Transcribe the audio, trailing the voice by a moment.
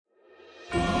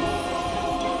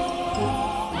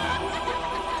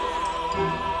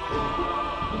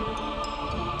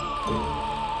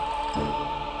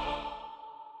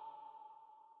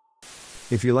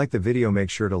If you like the video, make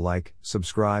sure to like,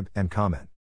 subscribe, and comment.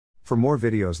 For more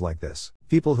videos like this,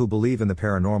 people who believe in the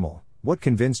paranormal, what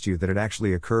convinced you that it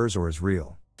actually occurs or is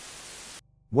real?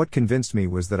 What convinced me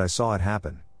was that I saw it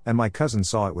happen, and my cousin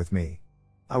saw it with me.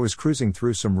 I was cruising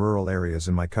through some rural areas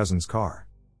in my cousin's car.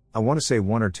 I want to say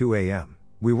 1 or 2 a.m.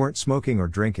 We weren't smoking or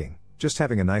drinking, just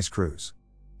having a nice cruise.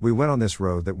 We went on this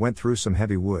road that went through some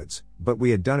heavy woods, but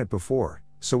we had done it before,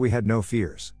 so we had no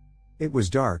fears. It was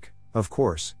dark, of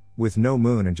course, with no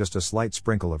moon and just a slight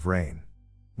sprinkle of rain.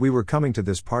 We were coming to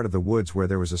this part of the woods where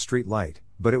there was a street light,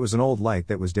 but it was an old light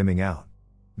that was dimming out.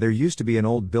 There used to be an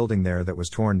old building there that was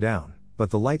torn down, but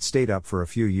the light stayed up for a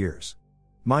few years.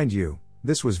 Mind you,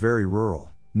 this was very rural,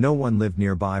 no one lived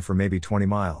nearby for maybe 20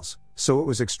 miles, so it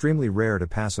was extremely rare to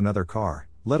pass another car,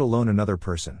 let alone another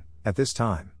person, at this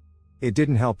time. It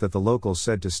didn't help that the locals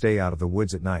said to stay out of the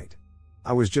woods at night.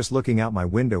 I was just looking out my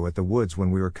window at the woods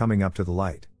when we were coming up to the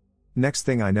light. Next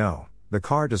thing I know, the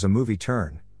car does a movie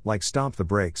turn, like stomp the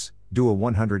brakes, do a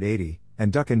 180,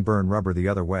 and duck and burn rubber the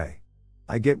other way.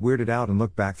 I get weirded out and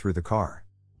look back through the car.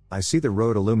 I see the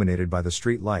road illuminated by the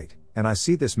street light, and I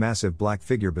see this massive black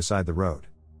figure beside the road.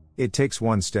 It takes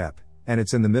one step, and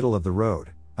it's in the middle of the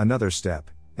road, another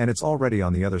step, and it's already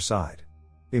on the other side.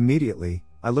 Immediately,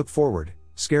 I look forward,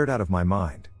 scared out of my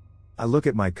mind. I look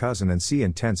at my cousin and see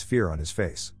intense fear on his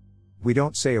face. We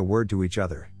don't say a word to each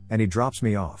other, and he drops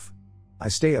me off. I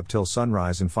stay up till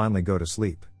sunrise and finally go to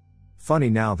sleep.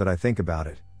 Funny now that I think about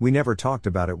it, we never talked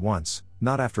about it once,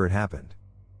 not after it happened.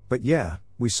 But yeah,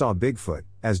 we saw Bigfoot,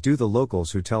 as do the locals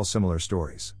who tell similar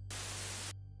stories.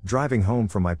 Driving home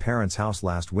from my parents' house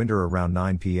last winter around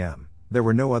 9 p.m., there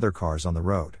were no other cars on the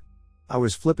road. I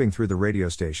was flipping through the radio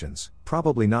stations,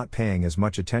 probably not paying as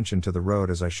much attention to the road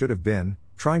as I should have been,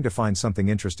 trying to find something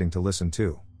interesting to listen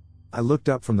to. I looked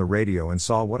up from the radio and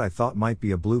saw what I thought might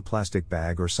be a blue plastic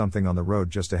bag or something on the road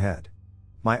just ahead.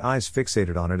 My eyes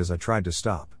fixated on it as I tried to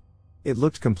stop. It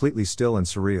looked completely still and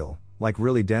surreal, like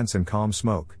really dense and calm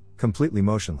smoke, completely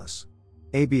motionless.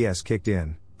 ABS kicked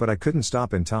in, but I couldn't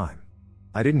stop in time.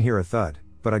 I didn't hear a thud,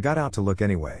 but I got out to look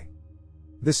anyway.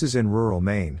 This is in rural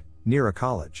Maine, near a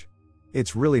college.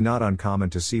 It's really not uncommon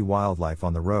to see wildlife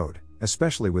on the road,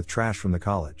 especially with trash from the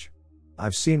college.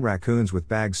 I've seen raccoons with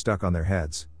bags stuck on their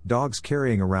heads, dogs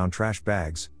carrying around trash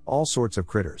bags, all sorts of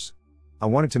critters. I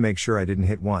wanted to make sure I didn't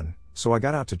hit one, so I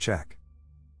got out to check.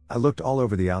 I looked all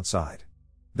over the outside.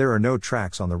 There are no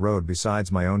tracks on the road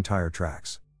besides my own tire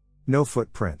tracks. No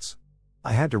footprints.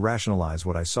 I had to rationalize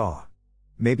what I saw.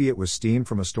 Maybe it was steam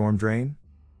from a storm drain?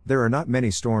 There are not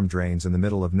many storm drains in the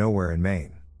middle of nowhere in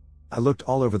Maine. I looked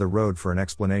all over the road for an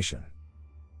explanation.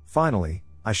 Finally,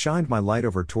 I shined my light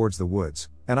over towards the woods,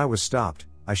 and I was stopped,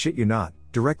 I shit you not,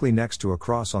 directly next to a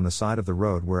cross on the side of the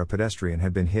road where a pedestrian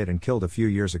had been hit and killed a few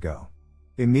years ago.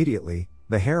 Immediately,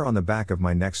 the hair on the back of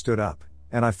my neck stood up,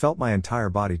 and I felt my entire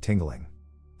body tingling.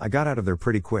 I got out of there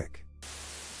pretty quick.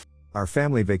 Our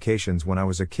family vacations when I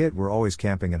was a kid were always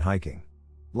camping and hiking.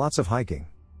 Lots of hiking.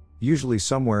 Usually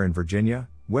somewhere in Virginia,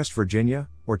 West Virginia,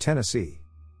 or Tennessee.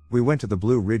 We went to the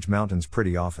Blue Ridge Mountains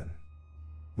pretty often.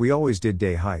 We always did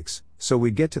day hikes, so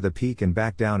we'd get to the peak and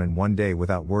back down in one day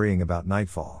without worrying about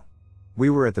nightfall. We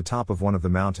were at the top of one of the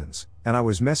mountains, and I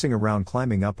was messing around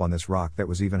climbing up on this rock that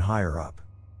was even higher up.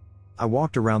 I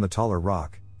walked around the taller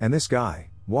rock, and this guy,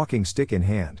 walking stick in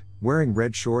hand, wearing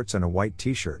red shorts and a white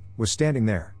t-shirt, was standing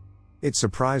there. It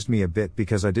surprised me a bit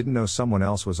because I didn't know someone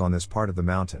else was on this part of the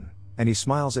mountain, and he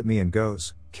smiles at me and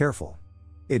goes, "Careful.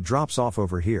 It drops off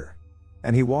over here."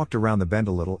 And he walked around the bend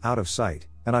a little out of sight,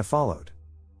 and I followed.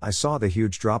 I saw the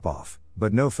huge drop-off,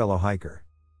 but no fellow hiker.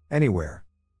 Anywhere.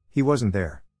 He wasn't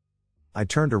there. I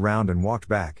turned around and walked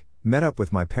back, met up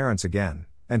with my parents again,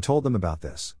 and told them about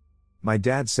this. My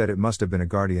dad said it must have been a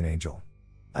guardian angel.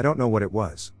 I don't know what it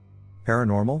was.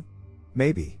 Paranormal?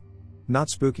 Maybe. Not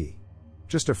spooky.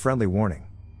 Just a friendly warning.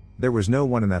 There was no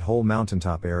one in that whole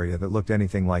mountaintop area that looked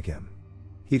anything like him.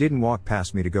 He didn't walk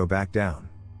past me to go back down.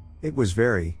 It was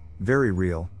very, very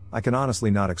real. I can honestly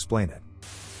not explain it.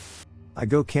 I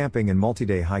go camping and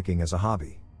multi-day hiking as a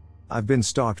hobby. I've been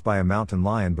stalked by a mountain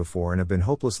lion before and have been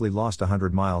hopelessly lost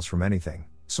 100 miles from anything,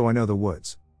 so I know the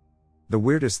woods. The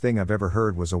weirdest thing I've ever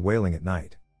heard was a wailing at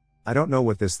night. I don't know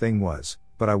what this thing was,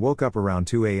 but I woke up around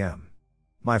 2 a.m.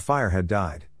 My fire had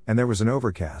died, and there was an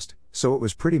overcast, so it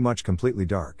was pretty much completely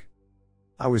dark.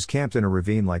 I was camped in a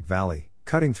ravine-like valley,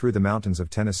 cutting through the mountains of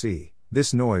Tennessee.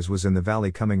 This noise was in the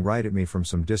valley coming right at me from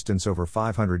some distance over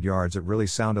 500 yards. It really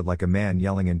sounded like a man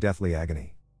yelling in deathly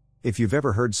agony. If you've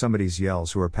ever heard somebody's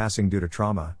yells who are passing due to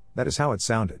trauma, that is how it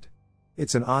sounded.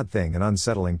 It's an odd thing and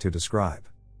unsettling to describe.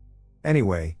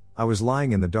 Anyway, I was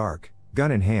lying in the dark,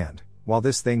 gun in hand, while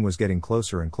this thing was getting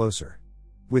closer and closer.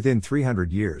 Within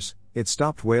 300 years, it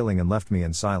stopped wailing and left me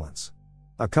in silence.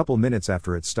 A couple minutes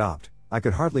after it stopped, I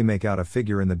could hardly make out a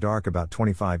figure in the dark about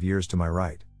 25 years to my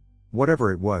right. Whatever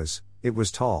it was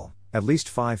tall, at least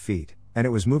 5 feet, and it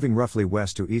was moving roughly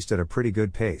west to east at a pretty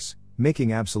good pace,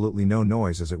 making absolutely no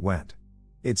noise as it went.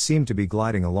 It seemed to be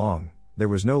gliding along. There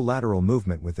was no lateral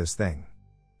movement with this thing.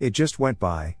 It just went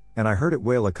by, and I heard it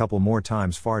wail a couple more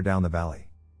times far down the valley.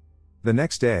 The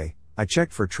next day, I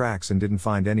checked for tracks and didn't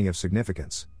find any of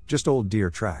significance, just old deer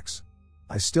tracks.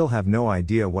 I still have no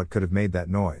idea what could have made that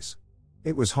noise.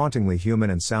 It was hauntingly human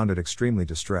and sounded extremely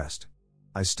distressed.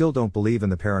 I still don't believe in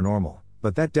the paranormal,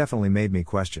 but that definitely made me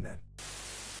question it.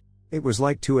 It was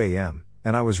like 2 a.m.,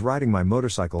 and I was riding my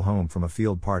motorcycle home from a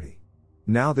field party.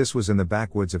 Now this was in the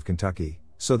backwoods of Kentucky,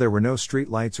 so there were no street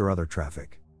lights or other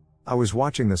traffic. I was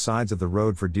watching the sides of the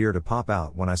road for deer to pop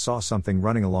out when I saw something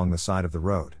running along the side of the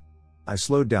road. I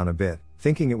slowed down a bit,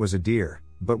 thinking it was a deer,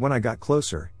 but when I got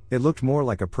closer, it looked more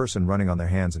like a person running on their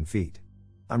hands and feet.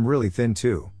 I'm really thin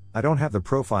too, I don't have the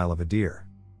profile of a deer.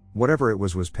 Whatever it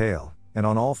was pale, and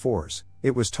on all fours.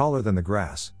 It was taller than the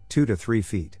grass, 2 to 3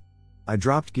 feet. I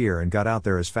dropped gear and got out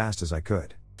there as fast as I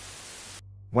could.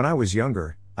 When I was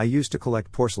younger, I used to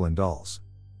collect porcelain dolls.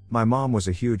 My mom was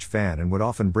a huge fan and would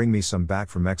often bring me some back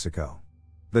from Mexico.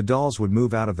 The dolls would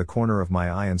move out of the corner of my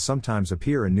eye and sometimes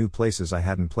appear in new places I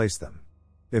hadn't placed them.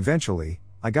 Eventually,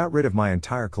 I got rid of my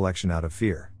entire collection out of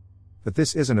fear. But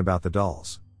this isn't about the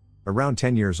dolls. Around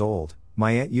 10 years old,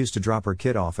 my aunt used to drop her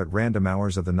kid off at random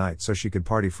hours of the night so she could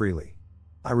party freely.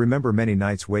 I remember many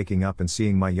nights waking up and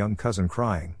seeing my young cousin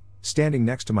crying, standing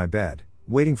next to my bed,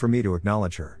 waiting for me to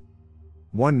acknowledge her.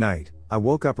 One night, I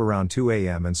woke up around 2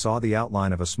 a.m. and saw the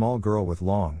outline of a small girl with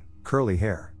long, curly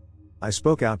hair. I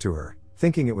spoke out to her,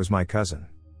 thinking it was my cousin.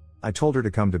 I told her to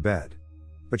come to bed.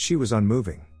 But she was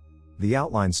unmoving. The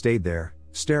outline stayed there,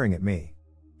 staring at me.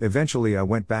 Eventually I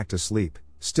went back to sleep,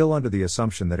 still under the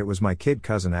assumption that it was my kid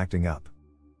cousin acting up.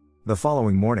 The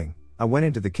following morning, I went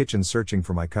into the kitchen searching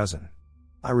for my cousin.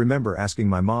 I remember asking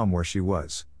my mom where she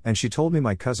was, and she told me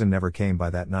my cousin never came by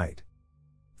that night.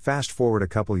 Fast forward a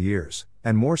couple years,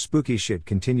 and more spooky shit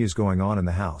continues going on in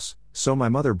the house, so my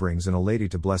mother brings in a lady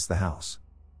to bless the house.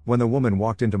 When the woman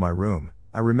walked into my room,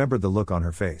 I remembered the look on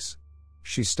her face.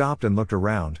 She stopped and looked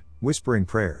around, whispering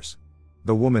prayers.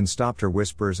 The woman stopped her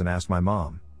whispers and asked my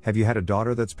mom, "Have you had a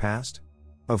daughter that's passed?"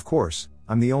 Of course,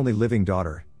 I'm the only living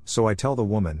daughter, so I tell the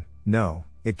woman, "No,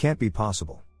 it can't be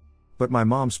possible." But my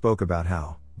mom spoke about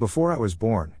how, before I was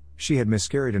born, she had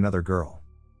miscarried another girl.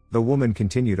 The woman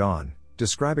continued on,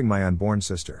 describing my unborn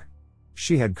sister.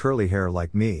 She had curly hair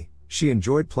like me, she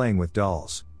enjoyed playing with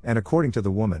dolls, and according to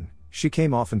the woman, she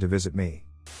came often to visit me.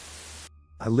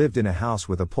 I lived in a house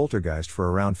with a poltergeist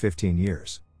for around 15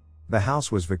 years. The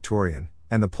house was Victorian,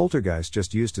 and the poltergeist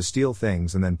just used to steal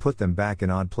things and then put them back in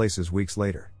odd places weeks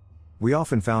later. We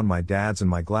often found my dad's and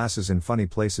my glasses in funny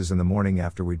places in the morning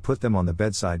after we'd put them on the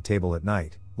bedside table at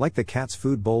night, like the cat's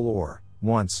food bowl or,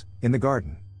 once, in the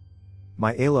garden.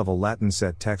 My A-level Latin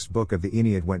set textbook of the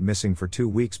Aeneid went missing for 2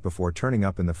 weeks before turning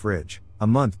up in the fridge, a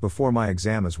month before my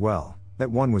exam as well.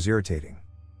 That one was irritating.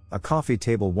 A coffee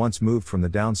table once moved from the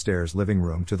downstairs living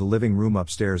room to the living room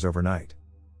upstairs overnight.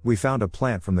 We found a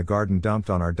plant from the garden dumped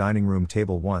on our dining room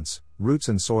table once, roots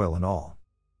and soil and all.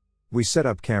 We set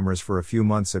up cameras for a few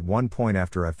months at one point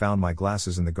after I found my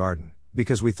glasses in the garden,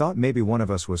 because we thought maybe one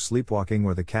of us was sleepwalking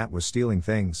or the cat was stealing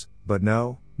things, but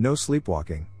no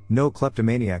sleepwalking, no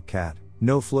kleptomaniac cat,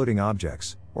 no floating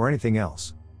objects, or anything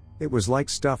else. It was like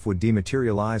stuff would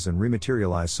dematerialize and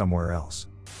rematerialize somewhere else.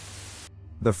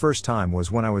 The first time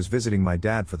was when I was visiting my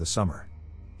dad for the summer.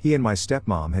 He and my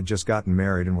stepmom had just gotten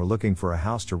married and were looking for a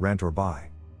house to rent or buy.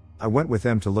 I went with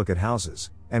them to look at houses,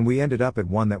 and we ended up at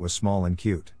one that was small and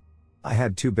cute. I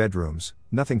had 2 bedrooms,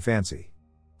 nothing fancy.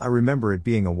 I remember it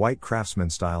being a white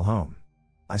craftsman-style home.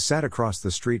 I sat across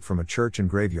the street from a church and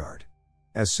graveyard.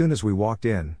 As soon as we walked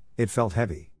in, it felt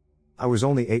heavy. I was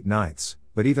only 8/9,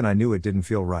 but even I knew it didn't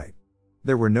feel right.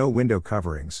 There were no window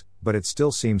coverings, but it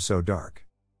still seemed so dark.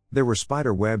 There were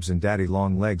spider webs and daddy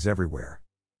long legs everywhere.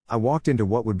 I walked into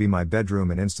what would be my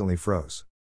bedroom and instantly froze.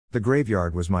 The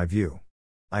graveyard was my view.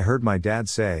 I heard my dad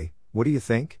say, "What do you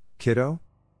think, kiddo?"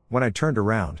 When I turned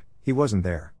around, he wasn't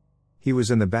there. He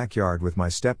was in the backyard with my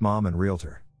stepmom and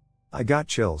realtor. I got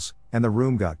chills, and the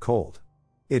room got cold.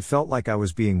 It felt like I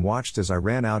was being watched as I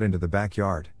ran out into the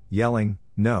backyard, yelling,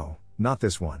 "No, not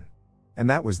this one." And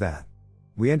that was that.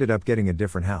 We ended up getting a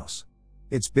different house.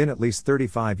 It's been at least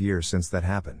 35 years since that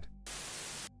happened.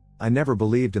 I never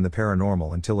believed in the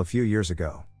paranormal until a few years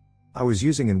ago. I was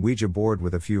using an Ouija board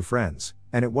with a few friends,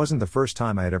 and it wasn't the first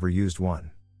time I had ever used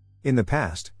one. In the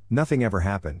past, nothing ever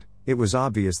happened, it was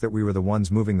obvious that we were the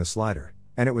ones moving the slider,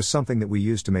 and it was something that we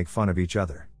used to make fun of each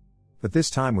other. But this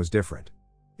time was different.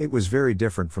 It was very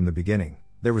different from the beginning.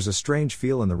 There was a strange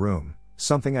feel in the room,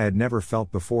 something I had never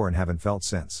felt before and haven't felt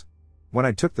since. When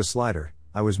I took the slider,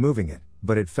 I was moving it,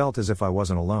 but it felt as if I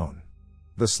wasn't alone.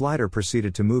 The slider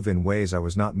proceeded to move in ways I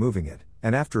was not moving it,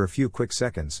 and after a few quick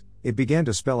seconds, it began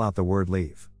to spell out the word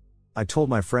leave. I told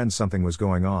my friends something was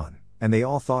going on, and they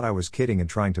all thought I was kidding and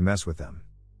trying to mess with them.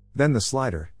 Then the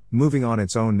slider, moving on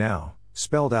its own now,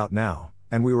 spelled out now,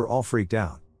 and we were all freaked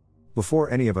out. Before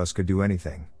any of us could do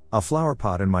anything, a flower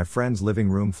pot in my friend's living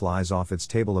room flies off its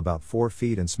table about 4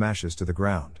 feet and smashes to the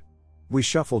ground. We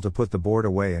shuffle to put the board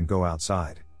away and go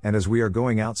outside, and as we are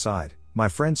going outside, my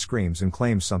friend screams and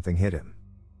claims something hit him.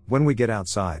 When we get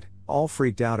outside, all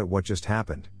freaked out at what just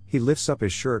happened, he lifts up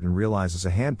his shirt and realizes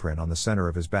a handprint on the center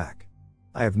of his back.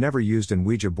 I have never used an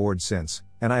Ouija board since,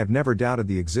 and I have never doubted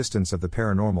the existence of the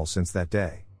paranormal since that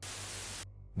day.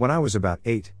 When I was about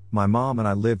 8, my mom and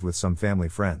I lived with some family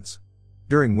friends.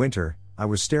 During winter, I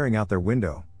was staring out their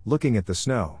window, looking at the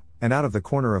snow, and out of the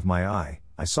corner of my eye,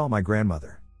 I saw my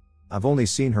grandmother. I've only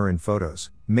seen her in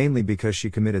photos, mainly because she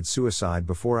committed suicide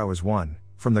before I was 1.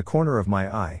 From the corner of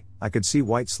my eye, I could see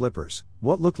white slippers,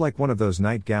 what looked like one of those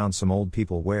nightgowns some old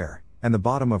people wear, and the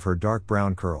bottom of her dark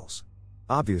brown curls.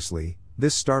 Obviously,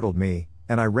 this startled me,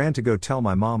 and I ran to go tell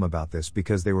my mom about this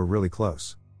because they were really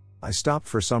close. I stopped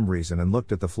for some reason and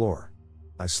looked at the floor.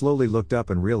 I slowly looked up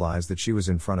and realized that she was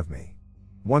in front of me.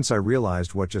 Once I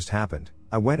realized what just happened,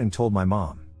 I went and told my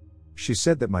mom. She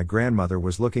said that my grandmother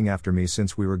was looking after me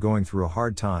since we were going through a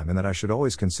hard time and that I should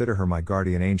always consider her my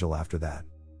guardian angel after that.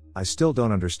 I still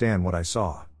don't understand what I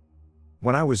saw.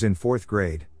 When I was in 4th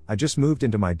grade, I just moved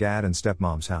into my dad and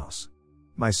stepmom's house.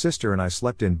 My sister and I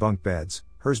slept in bunk beds,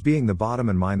 hers being the bottom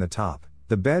and mine the top.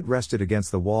 The bed rested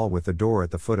against the wall with the door at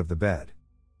the foot of the bed.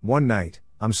 One night,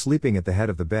 I'm sleeping at the head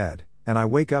of the bed, and I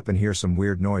wake up and hear some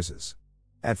weird noises.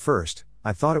 At first,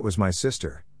 I thought it was my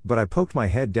sister, but I poked my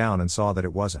head down and saw that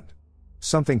it wasn't.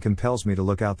 Something compels me to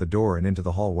look out the door and into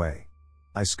the hallway.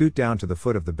 I scoot down to the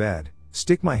foot of the bed,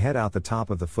 stick my head out the top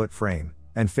of the foot frame,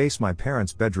 and face my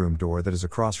parents' bedroom door that is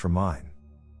across from mine.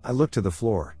 I look to the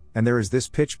floor, and there is this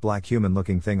pitch black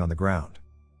human-looking thing on the ground.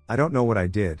 I don't know what I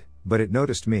did, but it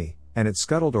noticed me, and it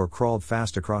scuttled or crawled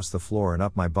fast across the floor and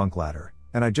up my bunk ladder,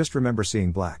 and I just remember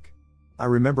seeing black. I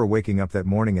remember waking up that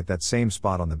morning at that same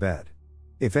spot on the bed.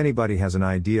 If anybody has an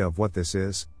idea of what this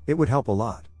is, it would help a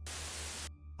lot.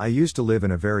 I used to live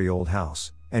in a very old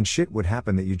house, and shit would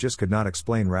happen that you just could not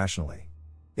explain rationally.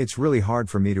 It's really hard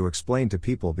for me to explain to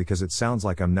people because it sounds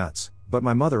like I'm nuts, but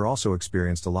my mother also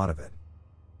experienced a lot of it.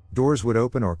 Doors would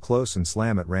open or close and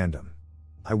slam at random.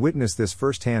 I witnessed this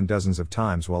firsthand dozens of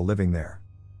times while living there.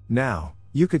 Now,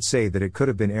 you could say that it could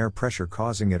have been air pressure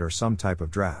causing it or some type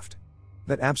of draft.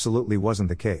 That absolutely wasn't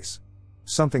the case.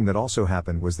 Something that also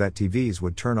happened was that TVs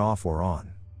would turn off or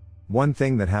on. One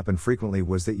thing that happened frequently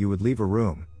was that you would leave a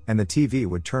room, and the TV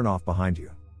would turn off behind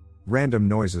you. Random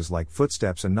noises like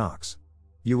footsteps and knocks.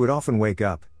 You would often wake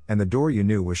up, and the door you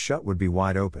knew was shut would be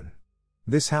wide open.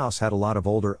 This house had a lot of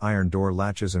older iron door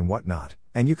latches and whatnot,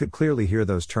 and you could clearly hear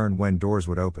those turn when doors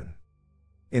would open.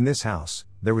 In this house,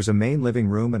 there was a main living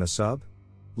room and a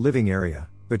sub-living area.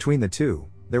 Between the two,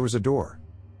 there was a door.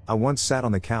 I once sat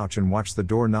on the couch and watched the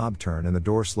doorknob turn and the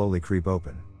door slowly creep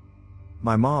open.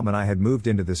 My mom and I had moved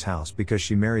into this house because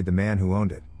she married the man who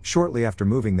owned it. Shortly after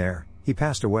moving there, he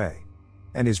passed away.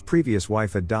 And his previous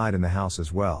wife had died in the house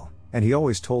as well, and he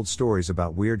always told stories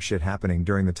about weird shit happening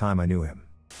during the time I knew him.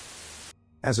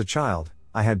 As a child,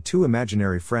 I had 2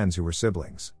 imaginary friends who were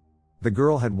siblings. The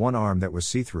girl had one arm that was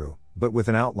see-through, but with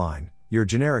an outline, your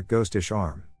generic ghostish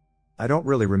arm. I don't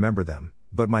really remember them,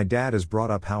 but my dad has brought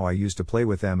up how I used to play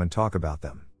with them and talk about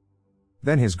them.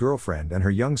 Then his girlfriend and her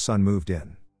young son moved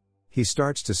in. He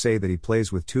starts to say that he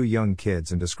plays with 2 young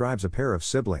kids and describes a pair of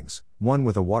siblings, one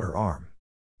with a water arm.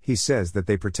 He says that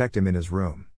they protect him in his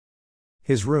room.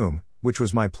 His room, which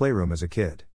was my playroom as a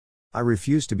kid. I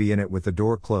refused to be in it with the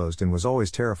door closed and was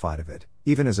always terrified of it,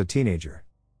 even as a teenager.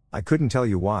 I couldn't tell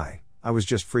you why, I was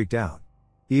just freaked out.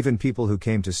 Even people who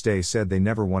came to stay said they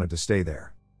never wanted to stay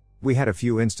there. We had a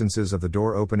few instances of the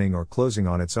door opening or closing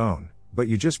on its own, but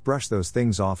you just brush those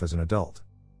things off as an adult.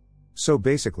 So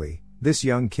basically, this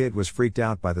young kid was freaked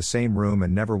out by the same room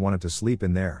and never wanted to sleep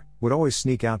in there, would always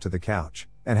sneak out to the couch,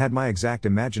 and had my exact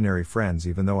imaginary friends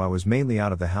even though I was mainly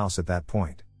out of the house at that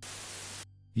point.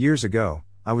 Years ago,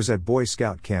 I was at Boy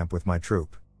Scout camp with my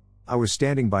troop. I was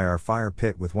standing by our fire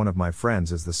pit with one of my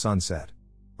friends as the sun set.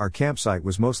 Our campsite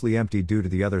was mostly empty due to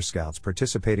the other scouts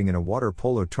participating in a water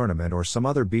polo tournament or some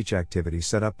other beach activity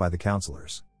set up by the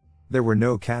counselors. There were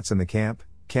no cats in the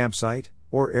campsite,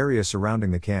 or area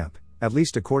surrounding the camp, at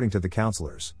least according to the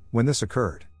counselors, when this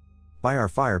occurred. By our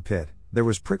fire pit, there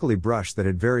was prickly brush that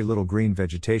had very little green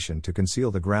vegetation to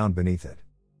conceal the ground beneath it.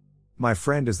 My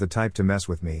friend is the type to mess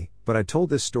with me, but I told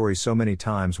this story so many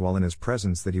times while in his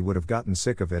presence that he would have gotten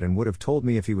sick of it and would have told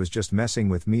me if he was just messing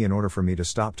with me in order for me to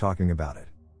stop talking about it.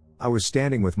 I was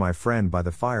standing with my friend by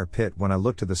the fire pit when I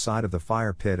looked to the side of the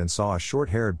fire pit and saw a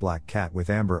short-haired black cat with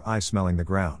amber eyes smelling the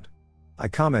ground. I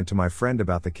comment to my friend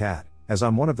about the cat, as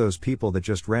I'm one of those people that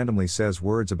just randomly says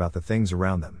words about the things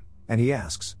around them, and he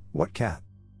asks, "What cat?"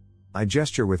 I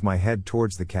gesture with my head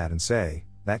towards the cat and say,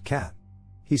 "That cat."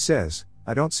 He says,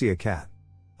 "I don't see a cat."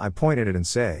 I point at it and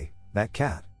say, "That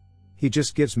cat." He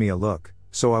just gives me a look,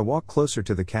 so I walk closer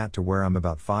to the cat to where I'm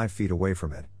about 5 feet away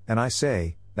from it, and I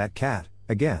say, "That cat,"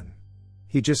 again.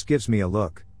 He just gives me a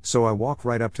look, so I walk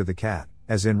right up to the cat,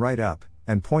 as in right up,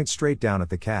 and point straight down at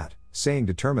the cat, saying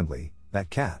determinedly, "That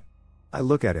cat." I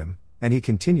look at him, and he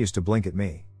continues to blink at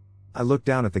me. I look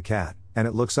down at the cat, and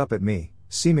it looks up at me,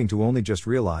 seeming to only just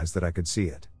realize that I could see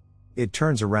it. It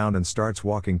turns around and starts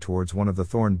walking towards one of the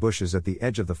thorn bushes at the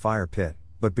edge of the fire pit,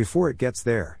 but before it gets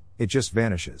there, it just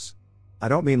vanishes. I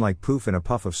don't mean like poof in a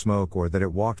puff of smoke or that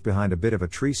it walked behind a bit of a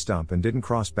tree stump and didn't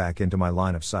cross back into my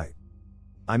line of sight.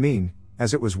 I mean,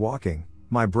 as it was walking,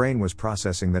 my brain was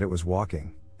processing that it was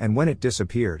walking, and when it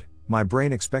disappeared, my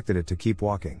brain expected it to keep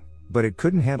walking, but it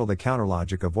couldn't handle the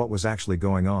counterlogic of what was actually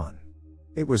going on.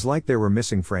 It was like there were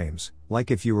missing frames,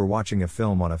 like if you were watching a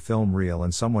film on a film reel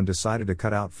and someone decided to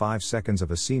cut out 5 seconds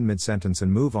of a scene mid-sentence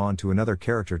and move on to another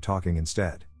character talking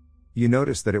instead. You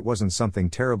noticed that it wasn't something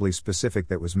terribly specific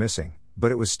that was missing,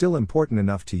 but it was still important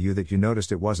enough to you that you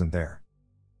noticed it wasn't there.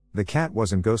 The cat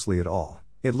wasn't ghostly at all.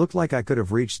 It looked like I could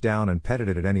have reached down and petted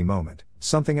it at any moment,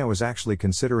 something I was actually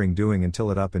considering doing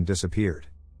until it up and disappeared.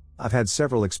 I've had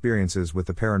several experiences with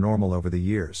the paranormal over the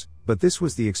years, but this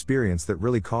was the experience that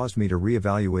really caused me to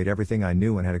reevaluate everything I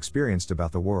knew and had experienced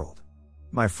about the world.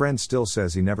 My friend still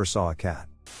says he never saw a cat.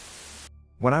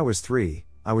 When I was 3,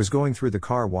 I was going through the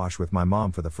car wash with my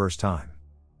mom for the first time.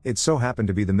 It so happened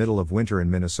to be the middle of winter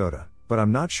in Minnesota, but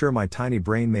I'm not sure my tiny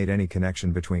brain made any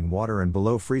connection between water and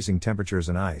below freezing temperatures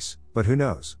and ice, but who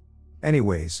knows?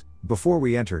 Anyways, before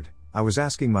we entered, I was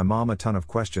asking my mom a ton of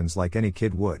questions like any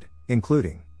kid would,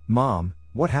 including, "Mom,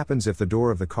 what happens if the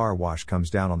door of the car wash comes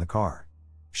down on the car?"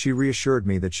 She reassured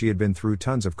me that she had been through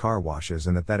tons of car washes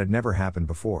and that had never happened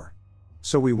before.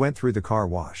 So we went through the car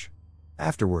wash.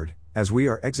 Afterward, as we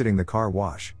are exiting the car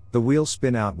wash, the wheels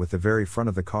spin out with the very front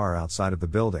of the car outside of the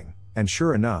building, and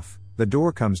sure enough, the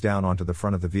door comes down onto the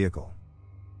front of the vehicle.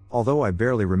 Although I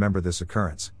barely remember this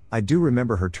occurrence, I do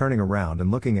remember her turning around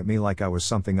and looking at me like I was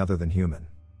something other than human.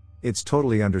 It's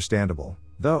totally understandable,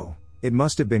 though. It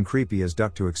must have been creepy as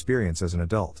duck to experience as an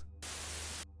adult.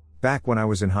 Back when I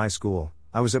was in high school,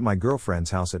 I was at my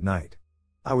girlfriend's house at night.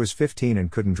 I was 15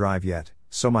 and couldn't drive yet,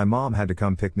 so my mom had to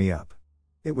come pick me up.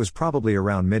 It was probably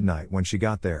around midnight when she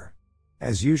got there.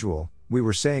 As usual, we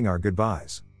were saying our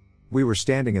goodbyes. We were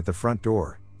standing at the front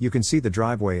door. You can see the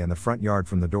driveway and the front yard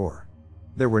from the door.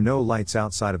 There were no lights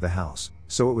outside of the house,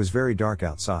 so it was very dark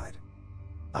outside.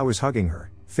 I was hugging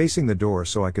her, facing the door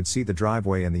so I could see the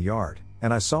driveway and the yard,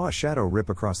 and I saw a shadow rip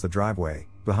across the driveway,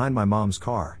 behind my mom's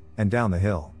car, and down the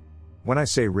hill. When I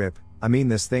say rip, I mean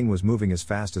this thing was moving as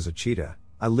fast as a cheetah.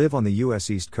 I live on the US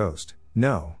East Coast.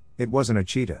 No, it wasn't a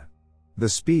cheetah. The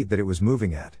speed that it was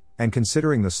moving at, and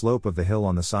considering the slope of the hill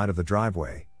on the side of the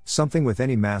driveway, something with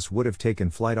any mass would have taken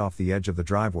flight off the edge of the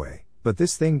driveway, but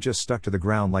this thing just stuck to the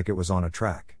ground like it was on a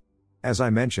track. As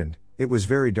I mentioned, it was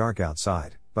very dark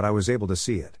outside, but I was able to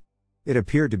see it. It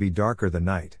appeared to be darker than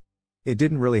night. It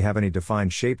didn't really have any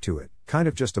defined shape to it, kind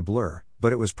of just a blur,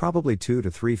 but it was probably 2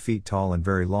 to 3 feet tall and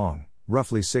very long,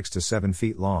 roughly 6 to 7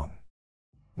 feet long.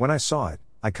 When I saw it,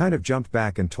 I kind of jumped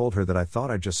back and told her that I thought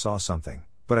I just saw something,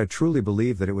 but I truly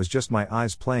believe that it was just my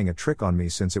eyes playing a trick on me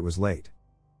since it was late.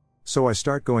 So I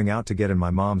start going out to get in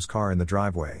my mom's car in the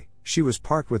driveway. She was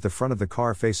parked with the front of the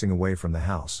car facing away from the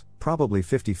house, probably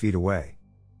 50 feet away.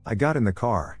 I got in the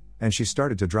car, and she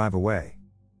started to drive away.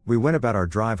 We went about our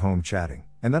drive home chatting,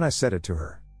 and then I said it to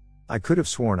her. "I could have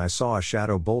sworn I saw a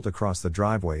shadow bolt across the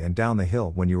driveway and down the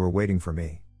hill when you were waiting for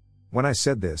me." When I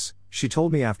said this, she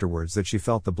told me afterwards that she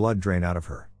felt the blood drain out of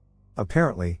her.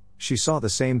 Apparently, she saw the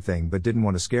same thing but didn't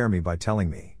want to scare me by telling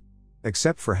me.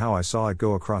 Except for how I saw it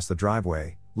go across the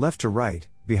driveway, left to right,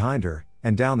 behind her,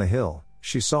 and down the hill,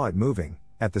 she saw it moving,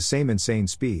 at the same insane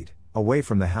speed, away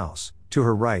from the house, to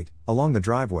her right, along the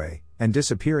driveway, and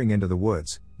disappearing into the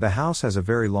woods. The house has a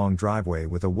very long driveway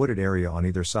with a wooded area on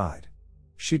either side.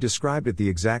 She described it the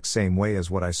exact same way as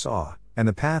what I saw, and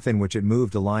the path in which it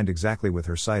moved aligned exactly with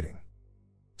her sighting.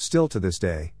 Still to this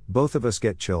day, both of us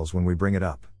get chills when we bring it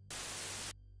up.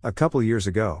 A couple years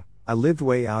ago, I lived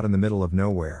way out in the middle of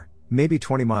nowhere, maybe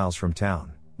 20 miles from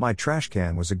town. My trash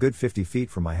can was a good 50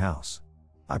 feet from my house.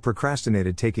 I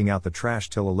procrastinated taking out the trash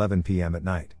till 11 p.m. at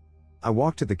night. I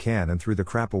walked to the can and threw the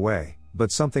crap away,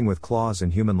 but something with claws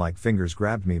and human-like fingers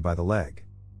grabbed me by the leg.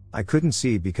 I couldn't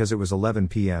see because it was 11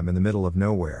 p.m. in the middle of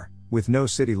nowhere, with no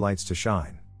city lights to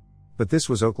shine. But this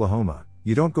was Oklahoma,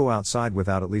 you don't go outside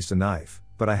without at least a knife,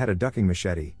 but I had a ducking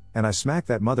machete, and I smacked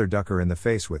that mother ducker in the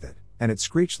face with it, and it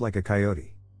screeched like a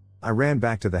coyote. I ran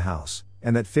back to the house,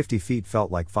 and that 50 feet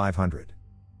felt like 500.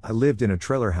 I lived in a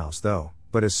trailer house though,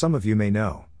 but as some of you may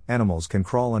know, animals can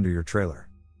crawl under your trailer.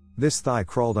 This thigh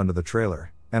crawled under the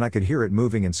trailer, and I could hear it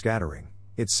moving and scattering.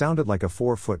 It sounded like a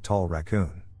 4-foot-tall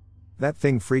raccoon. That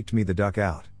thing freaked me the duck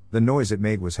out. The noise it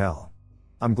made was hell.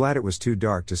 I'm glad it was too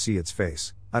dark to see its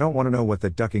face. I don't want to know what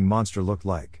that ducking monster looked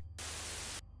like.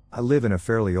 I live in a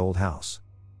fairly old house.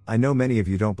 I know many of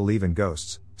you don't believe in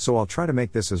ghosts, so I'll try to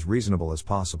make this as reasonable as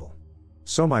possible.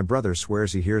 So my brother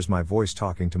swears he hears my voice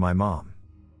talking to my mom.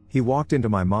 He walked into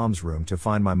my mom's room to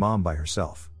find my mom by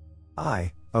herself.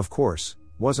 I, of course,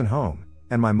 wasn't home,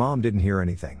 and my mom didn't hear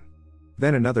anything.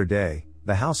 Then another day,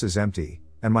 the house is empty,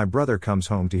 and my brother comes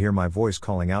home to hear my voice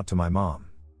calling out to my mom.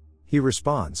 He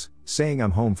responds, saying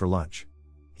I'm home for lunch.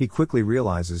 He quickly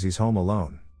realizes he's home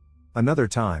alone. Another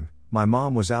time, my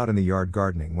mom was out in the yard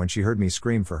gardening when she heard me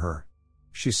scream for her.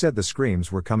 She said the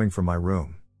screams were coming from my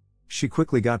room. She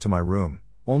quickly got to my room,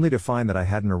 only to find that I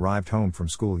hadn't arrived home from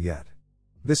school yet.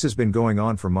 This has been going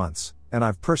on for months, and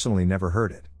I've personally never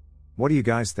heard it. What do you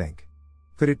guys think?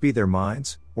 Could it be their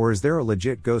minds, or is there a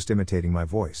legit ghost imitating my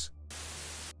voice?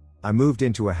 I moved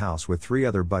into a house with 3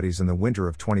 other buddies in the winter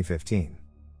of 2015.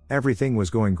 Everything was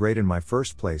going great in my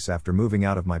first place after moving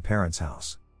out of my parents'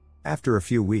 house. After a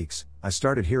few weeks, I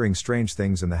started hearing strange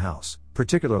things in the house,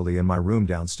 particularly in my room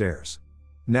downstairs.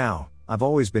 Now, I've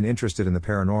always been interested in the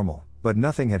paranormal, but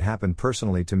nothing had happened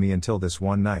personally to me until this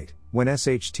one night, when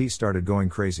SHT started going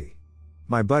crazy.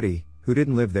 My buddy, who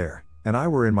didn't live there, and I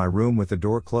were in my room with the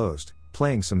door closed,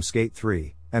 playing some Skate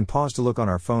 3, and paused to look on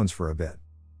our phones for a bit.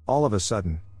 All of a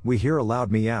sudden, we hear a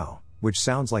loud meow, which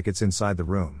sounds like it's inside the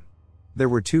room. There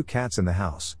were 2 cats in the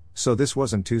house, so this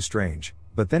wasn't too strange,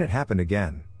 but then it happened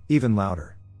again, even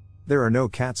louder. There are no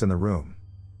cats in the room.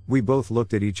 We both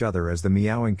looked at each other as the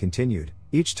meowing continued,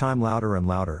 each time louder and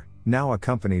louder, now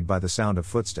accompanied by the sound of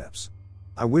footsteps.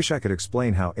 I wish I could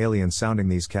explain how alien sounding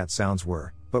these cat sounds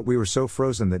were, but we were so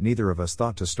frozen that neither of us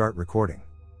thought to start recording.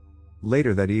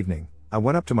 Later that evening, I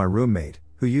went up to my roommate,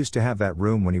 who used to have that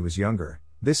room when he was younger.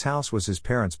 This house was his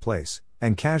parents' place,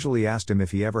 and casually asked him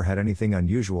if he ever had anything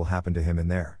unusual happen to him in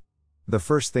there. The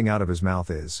first thing out of his mouth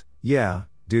is, "Yeah,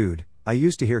 dude, I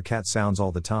used to hear cat sounds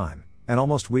all the time, and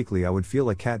almost weekly I would feel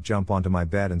a cat jump onto my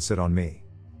bed and sit on me."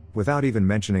 Without even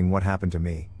mentioning what happened to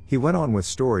me, he went on with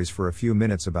stories for a few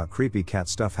minutes about creepy cat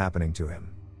stuff happening to him.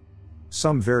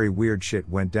 Some very weird shit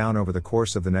went down over the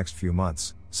course of the next few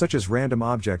months, such as random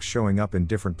objects showing up in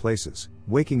different places,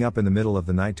 waking up in the middle of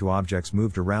the night to objects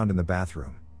moved around in the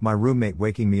bathroom, my roommate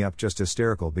waking me up just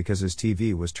hysterical because his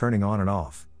TV was turning on and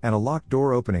off, and a locked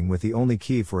door opening with the only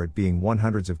key for it being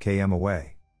hundreds of km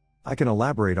away. I can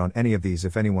elaborate on any of these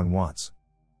if anyone wants.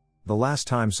 The last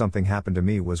time something happened to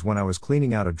me was when I was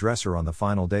cleaning out a dresser on the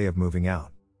final day of moving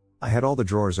out. I had all the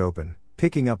drawers open,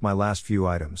 picking up my last few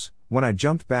items, when I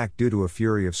jumped back due to a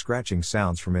fury of scratching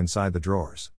sounds from inside the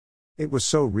drawers. It was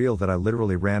so real that I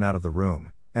literally ran out of the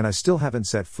room, and I still haven't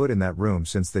set foot in that room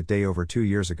since that day over 2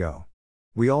 years ago.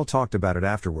 We all talked about it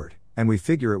afterward, and we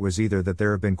figure it was either that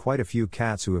there have been quite a few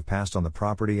cats who have passed on the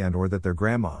property and or that their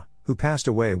grandma, who passed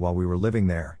away while we were living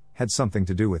there, had something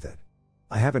to do with it.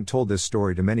 I haven't told this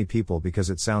story to many people because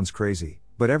it sounds crazy,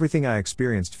 but everything I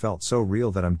experienced felt so real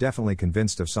that I'm definitely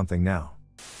convinced of something now.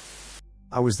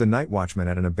 I was the night watchman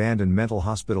at an abandoned mental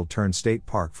hospital turned state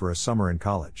park for a summer in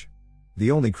college. The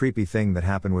only creepy thing that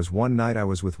happened was one night I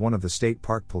was with one of the state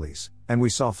park police, and we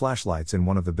saw flashlights in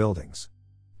one of the buildings.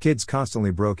 Kids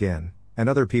constantly broke in, and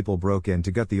other people broke in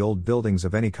to gut the old buildings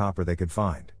of any copper they could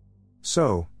find.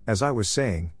 So, as I was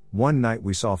saying, one night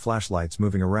we saw flashlights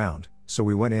moving around, so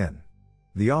we went in.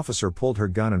 The officer pulled her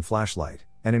gun and flashlight,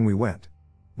 and in we went.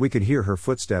 We could hear her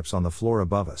footsteps on the floor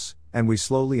above us, and we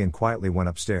slowly and quietly went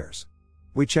upstairs.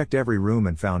 We checked every room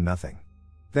and found nothing.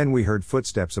 Then we heard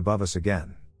footsteps above us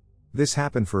again. This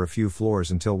happened for a few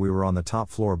floors until we were on the top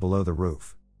floor below the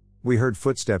roof. We heard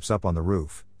footsteps up on the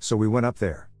roof, so we went up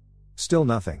there. Still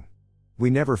nothing. We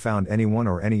never found anyone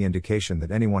or any indication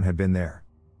that anyone had been there.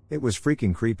 It was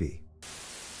freaking creepy.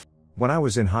 When I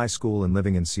was in high school and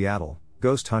living in Seattle,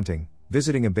 ghost hunting,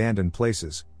 visiting abandoned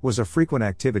places, was a frequent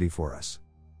activity for us.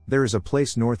 There is a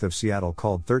place north of Seattle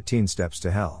called 13 Steps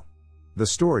to Hell. The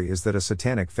story is that a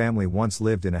satanic family once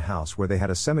lived in a house where they had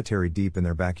a cemetery deep in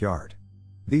their backyard.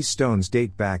 These stones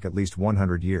date back at least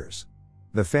 100 years.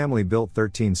 The family built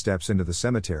 13 steps into the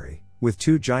cemetery, with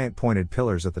 2 giant pointed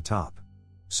pillars at the top.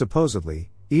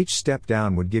 Supposedly, each step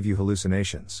down would give you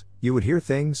hallucinations. You would hear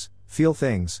things, feel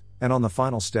things, and on the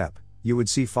final step, you would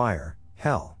see fire,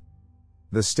 hell.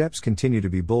 The steps continue to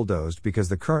be bulldozed because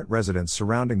the current residents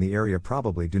surrounding the area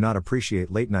probably do not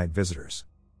appreciate late-night visitors.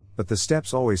 But the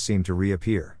steps always seem to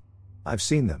reappear. I've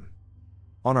seen them.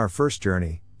 On our first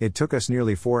journey, it took us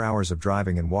nearly 4 hours of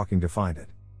driving and walking to find it.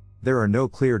 There are no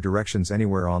clear directions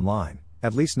anywhere online,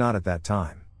 at least not at that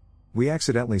time. We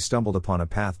accidentally stumbled upon a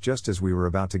path just as we were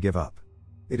about to give up.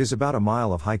 It is about a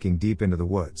mile of hiking deep into the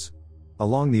woods.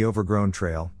 Along the overgrown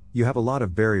trail, you have a lot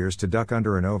of barriers to duck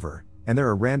under and over, and there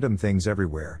are random things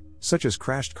everywhere, such as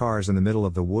crashed cars in the middle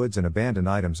of the woods and abandoned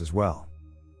items as well.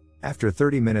 After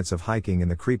 30 minutes of hiking in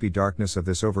the creepy darkness of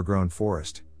this overgrown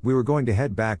forest, we were going to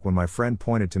head back when my friend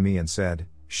pointed to me and said,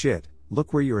 "Shit,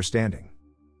 look where you are standing."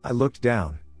 I looked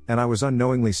down, and I was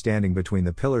unknowingly standing between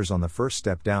the pillars on the first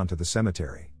step down to the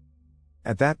cemetery.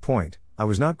 At that point, I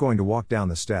was not going to walk down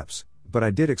the steps, but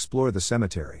I did explore the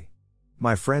cemetery.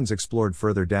 My friends explored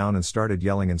further down and started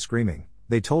yelling and screaming.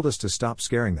 They told us to stop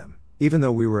scaring them, even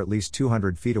though we were at least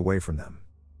 200 feet away from them.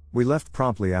 We left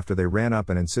promptly after they ran up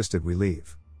and insisted we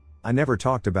leave. I never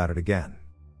talked about it again.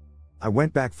 I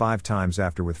went back 5 times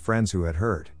after with friends who had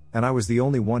heard, and I was the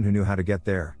only one who knew how to get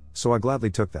there, so I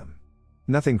gladly took them.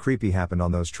 Nothing creepy happened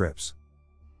on those trips.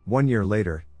 1 year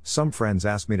later, some friends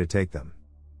asked me to take them.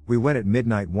 We went at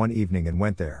midnight one evening and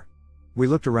went there. We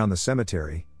looked around the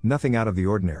cemetery, nothing out of the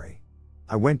ordinary.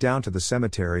 I went down to the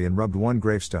cemetery and rubbed one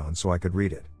gravestone so I could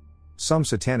read it. Some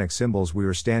satanic symbols. We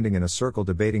were standing in a circle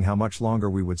debating how much longer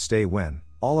we would stay when,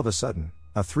 all of a sudden,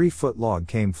 a 3-foot log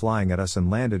came flying at us and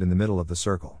landed in the middle of the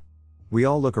circle. We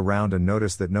all look around and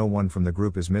notice that no one from the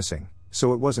group is missing,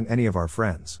 so it wasn't any of our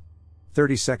friends.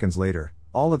 30 seconds later,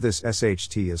 all of this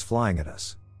SHT is flying at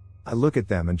us. I look at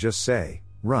them and just say,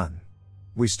 "Run."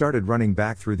 We started running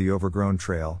back through the overgrown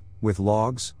trail, with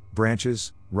logs,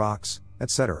 branches, rocks,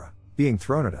 etc., being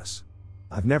thrown at us.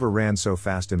 I've never ran so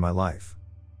fast in my life.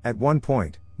 At one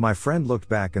point, my friend looked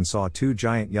back and saw 2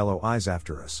 giant yellow eyes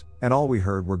after us, and all we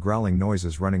heard were growling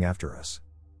noises running after us.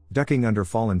 Ducking under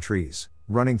fallen trees,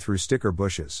 running through sticker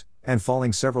bushes, and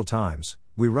falling several times,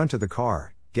 we run to the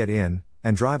car, get in,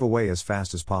 and drive away as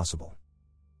fast as possible.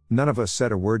 None of us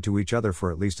said a word to each other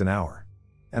for at least an hour.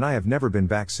 And I have never been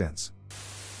back since.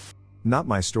 Not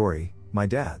my story, my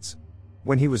dad's.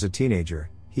 When he was a teenager,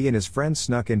 he and his friends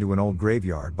snuck into an old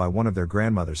graveyard by one of their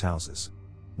grandmother's houses.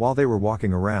 While they were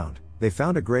walking around, they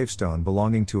found a gravestone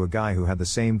belonging to a guy who had the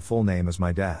same full name as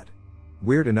my dad.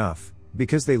 Weird enough,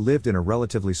 because they lived in a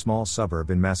relatively small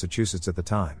suburb in Massachusetts at the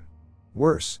time.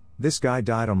 Worse, this guy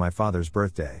died on my father's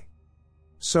birthday.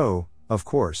 So, of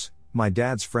course, my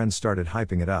dad's friends started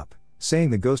hyping it up, saying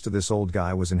the ghost of this old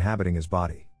guy was inhabiting his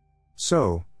body.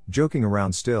 So, joking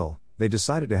around still, they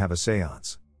decided to have a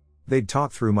seance. They'd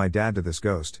talk through my dad to this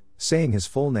ghost, saying his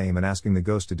full name and asking the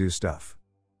ghost to do stuff.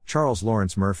 Charles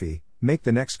Lawrence Murphy, make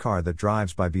the next car that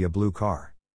drives by be a blue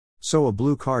car. So a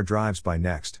blue car drives by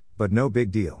next, but no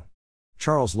big deal.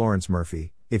 Charles Lawrence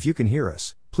Murphy, if you can hear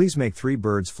us, please make 3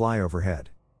 birds fly overhead.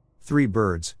 3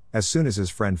 birds, as soon as his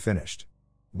friend finished.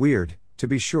 Weird, to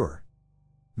be sure.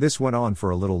 This went on for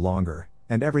a little longer,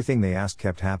 and everything they asked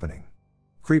kept happening.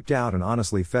 Creeped out and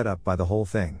honestly fed up by the whole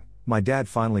thing, my dad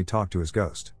finally talked to his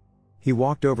ghost. He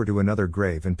walked over to another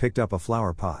grave and picked up a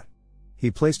flower pot. He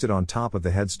placed it on top of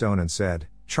the headstone and said,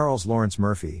 "Charles Lawrence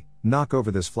Murphy, knock over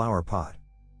this flower pot."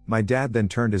 My dad then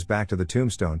turned his back to the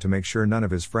tombstone to make sure none of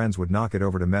his friends would knock it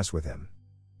over to mess with him.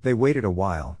 They waited a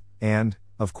while, and,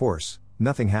 of course,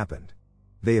 nothing happened.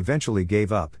 They eventually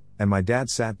gave up, and my dad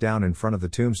sat down in front of the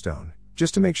tombstone,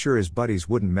 just to make sure his buddies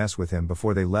wouldn't mess with him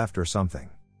before they left or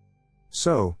something.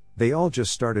 So, they all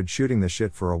just started shooting the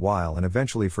shit for a while and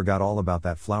eventually forgot all about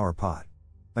that flower pot.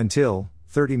 Until,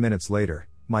 30 minutes later,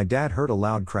 my dad heard a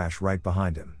loud crash right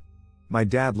behind him. My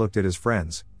dad looked at his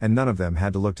friends, and none of them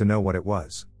had to look to know what it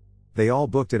was. They all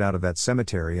booked it out of that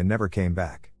cemetery and never came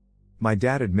back. My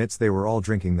dad admits they were all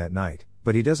drinking that night,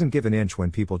 but he doesn't give an inch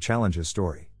when people challenge his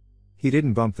story. He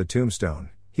didn't bump the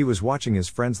tombstone, he was watching his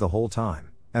friends the whole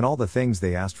time, and all the things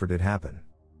they asked for did happen.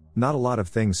 Not a lot of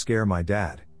things scare my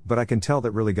dad, but I can tell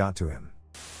that really got to him.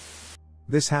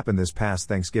 This happened this past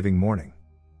Thanksgiving morning.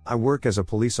 I work as a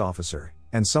police officer,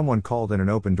 and someone called in an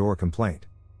open door complaint.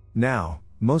 Now,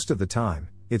 most of the time,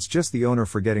 it's just the owner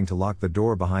forgetting to lock the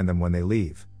door behind them when they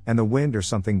leave, and the wind or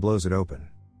something blows it open.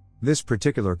 This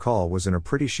particular call was in a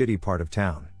pretty shitty part of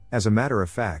town, As a matter of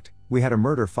fact, we had a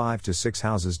murder 5 to 6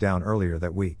 houses down earlier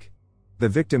that week. The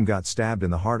victim got stabbed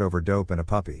in the heart over dope and a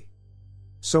puppy.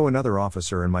 So another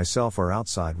officer and myself are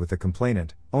outside with the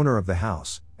complainant, owner of the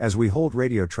house, as we hold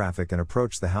radio traffic and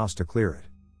approach the house to clear it.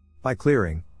 By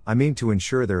clearing, I mean to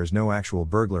ensure there is no actual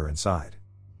burglar inside.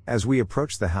 As we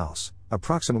approach the house,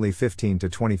 approximately 15 to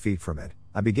 20 feet from it,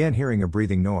 I began hearing a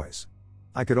breathing noise.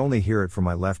 I could only hear it from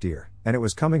my left ear, and it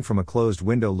was coming from a closed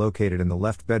window located in the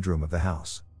left bedroom of the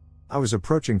house. I was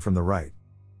approaching from the right.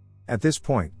 At this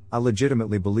point, I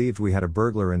legitimately believed we had a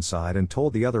burglar inside and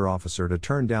told the other officer to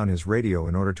turn down his radio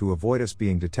in order to avoid us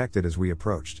being detected as we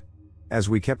approached. As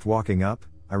we kept walking up,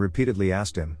 I repeatedly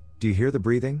asked him, "Do you hear the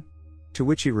breathing?" To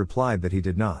which he replied that he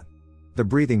did not. The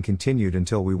breathing continued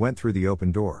until we went through the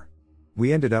open door.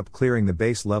 We ended up clearing the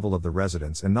base level of the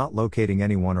residence and not locating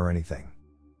anyone or anything.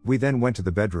 We then went to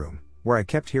the bedroom, where I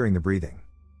kept hearing the breathing.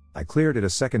 I cleared it a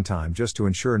second time just to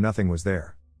ensure nothing was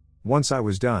there. Once I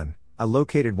was done, I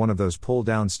located one of those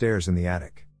pull-down stairs in the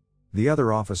attic. The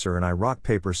other officer and I rock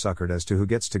paper suckered as to who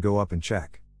gets to go up and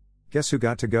check. Guess who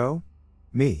got to go?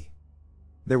 Me.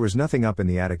 There was nothing up in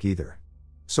the attic either.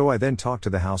 So I then talked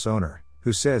to the house owner,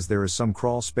 who says there is some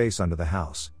crawl space under the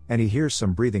house, and he hears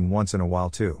some breathing once in a while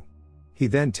too. He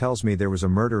then tells me there was a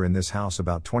murder in this house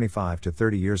about 25 to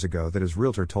 30 years ago that his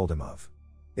realtor told him of.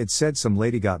 It said some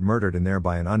lady got murdered in there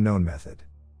by an unknown method.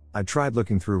 I tried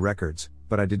looking through records,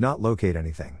 but I did not locate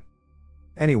anything.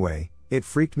 Anyway, it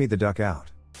freaked me the duck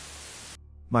out.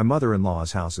 My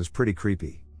mother-in-law's house is pretty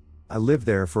creepy. I lived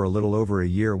there for a little over a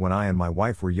year when I and my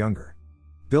wife were younger.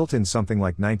 Built in something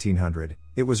like 1900,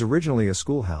 it was originally a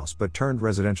schoolhouse but turned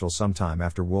residential sometime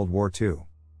after World War II.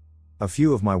 A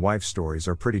few of my wife's stories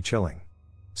are pretty chilling.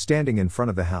 Standing in front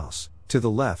of the house, to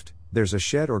the left, there's a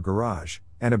shed or garage,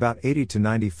 and about 80 to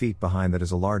 90 feet behind that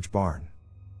is a large barn.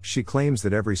 She claims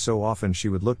that every so often she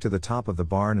would look to the top of the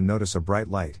barn and notice a bright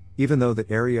light. Even though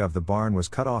that area of the barn was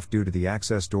cut off due to the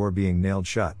access door being nailed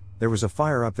shut, there was a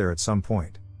fire up there at some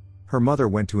point. Her mother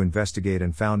went to investigate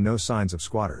and found no signs of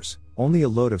squatters, only a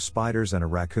load of spiders and a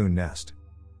raccoon nest.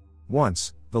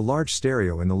 Once, the large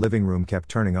stereo in the living room kept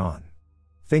turning on.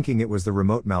 Thinking it was the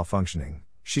remote malfunctioning,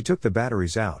 she took the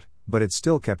batteries out, but it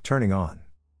still kept turning on.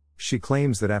 She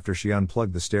claims that after she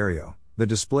unplugged the stereo, the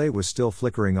display was still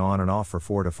flickering on and off for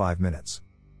 4 to 5 minutes.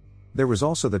 There was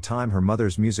also the time her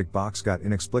mother's music box got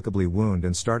inexplicably wound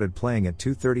and started playing at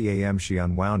 2:30 a.m. She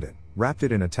unwound it, wrapped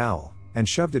it in a towel, and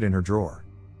shoved it in her drawer.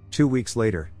 2 weeks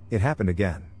later, it happened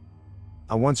again.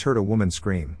 I once heard a woman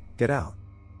scream, "Get out!"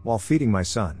 while feeding my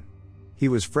son. He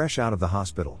was fresh out of the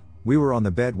hospital. We were on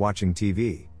the bed watching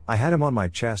TV. I had him on my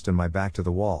chest and my back to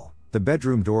the wall. The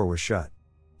bedroom door was shut.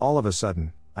 All of a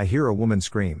sudden, I hear a woman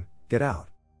scream, "Get out!"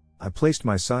 I placed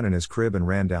my son in his crib and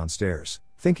ran downstairs,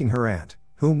 thinking her aunt,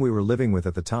 whom we were living with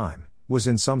at the time, was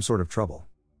in some sort of trouble.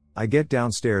 I get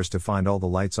downstairs to find all the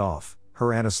lights off,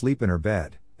 her aunt asleep in her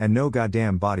bed, and no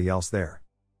goddamn body else there.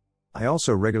 I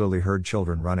also regularly heard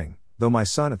children running, though my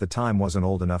son at the time wasn't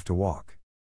old enough to walk.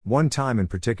 One time in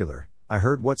particular, I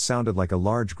heard what sounded like a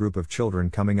large group of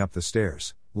children coming up the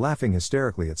stairs, laughing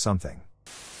hysterically at something.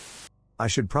 I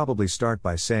should probably start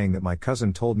by saying that my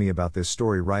cousin told me about this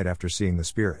story right after seeing the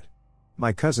spirit.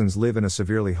 My cousins live in a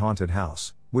severely haunted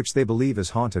house, which they believe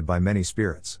is haunted by many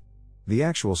spirits. The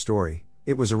actual story,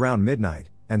 it was around midnight,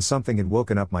 and something had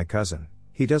woken up my cousin.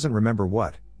 He doesn't remember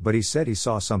what, but he said he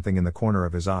saw something in the corner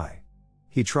of his eye.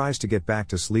 He tries to get back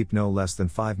to sleep no less than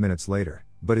 5 minutes later,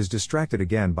 but is distracted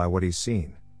again by what he's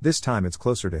seen. This time it's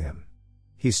closer to him.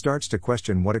 He starts to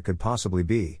question what it could possibly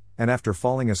be, and after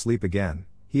falling asleep again,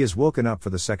 he is woken up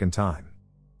for the second time.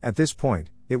 At this point,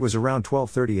 it was around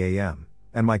 12:30 a.m.,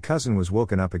 and my cousin was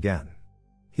woken up again.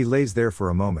 He lays there for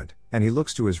a moment, and he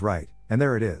looks to his right, and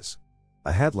there it is.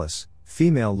 A headless,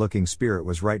 female-looking spirit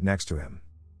was right next to him.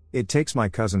 It takes my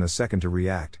cousin a second to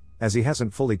react, as he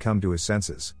hasn't fully come to his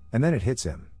senses, and then it hits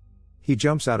him. He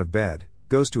jumps out of bed,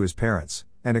 goes to his parents,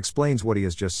 and explains what he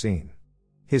has just seen.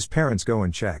 His parents go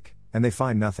and check, and they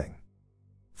find nothing.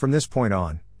 From this point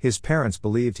on, his parents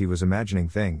believed he was imagining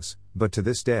things, but to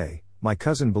this day, my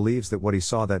cousin believes that what he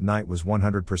saw that night was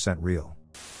 100% real.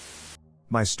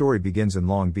 My story begins in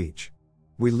Long Beach.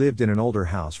 We lived in an older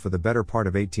house for the better part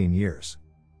of 18 years.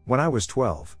 When I was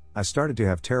 12, I started to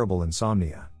have terrible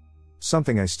insomnia.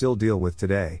 Something I still deal with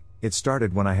today. It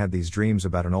started when I had these dreams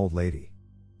about an old lady.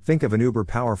 Think of an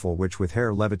uber-powerful witch with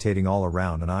hair levitating all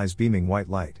around and eyes beaming white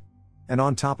light. And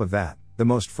on top of that, the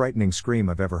most frightening scream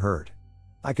I've ever heard.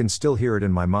 I can still hear it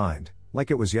in my mind, like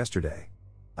it was yesterday.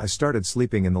 I started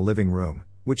sleeping in the living room,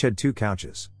 which had 2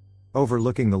 couches.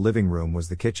 Overlooking the living room was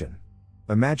the kitchen.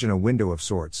 Imagine a window of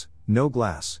sorts, no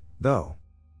glass, though.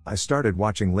 I started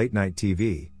watching late-night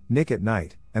TV, Nick at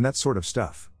night, and that sort of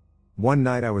stuff. One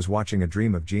night I was watching a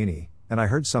dream of Jeannie, and I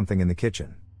heard something in the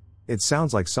kitchen. It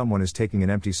sounds like someone is taking an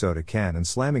empty soda can and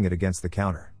slamming it against the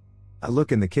counter. I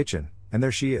look in the kitchen, and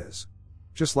there she is.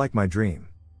 Just like my dream.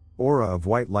 Aura of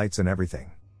white lights and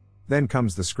everything. Then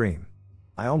comes the scream.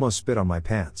 I almost spit on my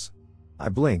pants. I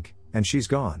blink, and she's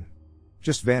gone.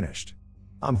 Just vanished.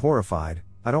 I'm horrified.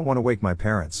 I don't want to wake my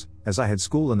parents, as I had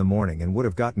school in the morning and would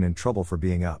have gotten in trouble for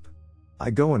being up.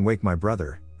 I go and wake my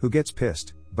brother, who gets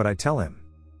pissed, but I tell him.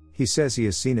 He says he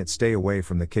has seen it stay away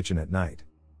from the kitchen at night.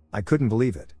 I couldn't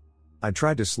believe it. I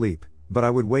tried to sleep, but I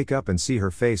would wake up and see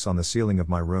her face on the ceiling of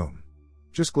my room.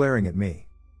 Just glaring at me.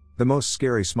 The most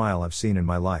scary smile I've seen in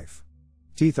my life.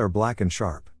 Teeth are black and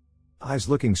sharp. Eyes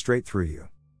looking straight through you.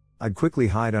 I'd quickly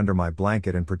hide under my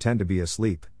blanket and pretend to be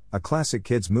asleep, a classic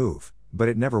kid's move, but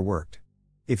it never worked.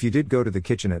 If you did go to the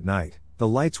kitchen at night, the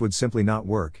lights would simply not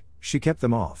work. She kept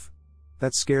them off.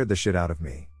 That scared the shit out of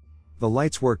me. The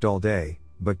lights worked all day,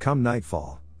 but come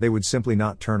nightfall, they would simply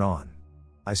not turn on.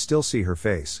 I still see her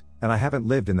face, and I haven't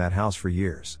lived in that house for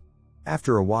years.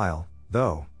 After a while,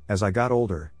 though, as I got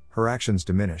older, her actions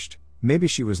diminished. Maybe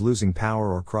she was losing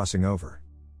power or crossing over.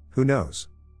 Who knows?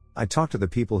 I talked to the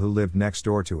people who lived next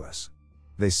door to us.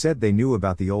 They said they knew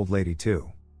about the old lady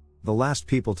too. The last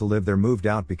people to live there moved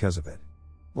out because of it.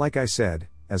 Like I said,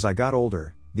 as I got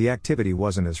older, the activity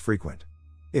wasn't as frequent.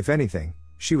 If anything,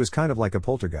 she was kind of like a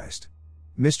poltergeist.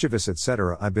 Mischievous,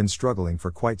 etc. I've been struggling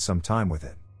for quite some time with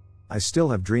it. I still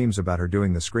have dreams about her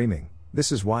doing the screaming.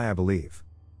 This is why I believe.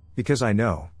 Because I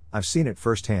know, I've seen it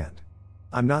firsthand.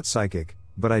 I'm not psychic,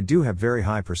 but I do have very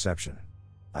high perception.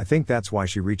 I think that's why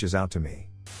she reaches out to me.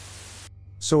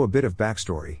 So a bit of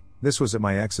backstory, this was at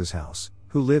my ex's house,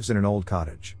 who lives in an old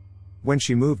cottage. When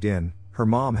she moved in, her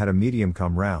mom had a medium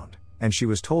come round, and she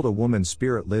was told a woman's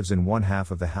spirit lives in one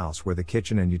half of the house where the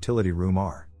kitchen and utility room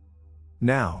are.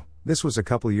 Now, this was a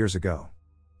couple years ago.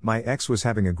 My ex was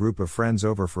having a group of friends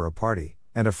over for a party,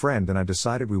 and a friend and I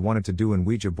decided we wanted to do an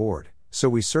Ouija board, so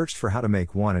we searched for how to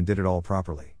make one and did it all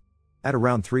properly. At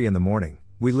around 3 in the morning,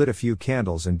 we lit a few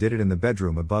candles and did it in the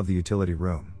bedroom above the utility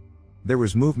room. There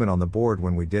was movement on the board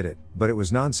when we did it, but it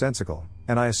was nonsensical,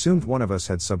 and I assumed one of us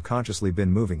had subconsciously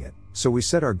been moving it, so we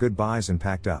said our goodbyes and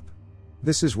packed up.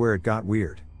 This is where it got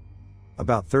weird.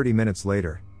 About 30 minutes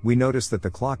later, we noticed that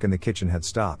the clock in the kitchen had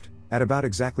stopped, at about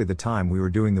exactly the time we were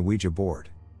doing the Ouija board.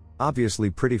 Obviously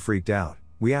pretty freaked out,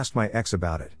 we asked my ex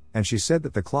about it, and she said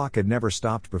that the clock had never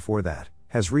stopped before that,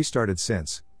 has restarted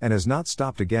since, and has not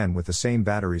stopped again with the same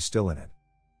batteries still in it.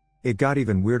 It got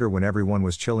even weirder when everyone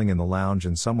was chilling in the lounge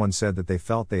and someone said that they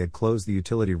felt they had closed the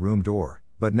utility room door,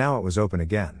 but now it was open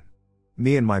again.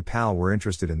 Me and my pal were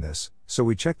interested in this, so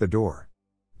we checked the door.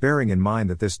 Bearing in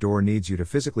mind that this door needs you to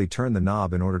physically turn the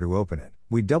knob in order to open it,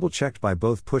 we double-checked by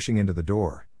both pushing into the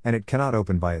door, and it cannot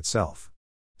open by itself.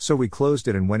 So we closed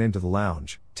it and went into the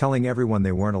lounge, telling everyone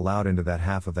they weren't allowed into that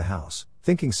half of the house,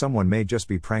 thinking someone may just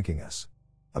be pranking us.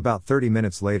 About 30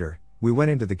 minutes later, we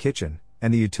went into the kitchen,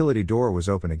 and the utility door was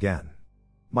open again.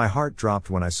 My heart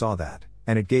dropped when I saw that,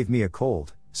 and it gave me a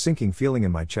cold, sinking feeling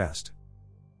in my chest.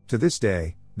 To this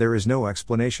day, there is no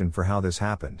explanation for how this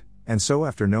happened, and so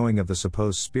after knowing of the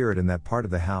supposed spirit in that part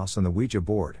of the house and the Ouija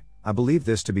board, I believe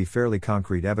this to be fairly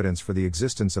concrete evidence for the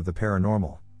existence of the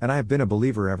paranormal, and I have been a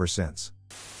believer ever since.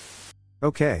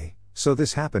 Okay, so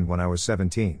this happened when I was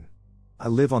 17. I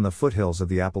live on the foothills of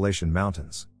the Appalachian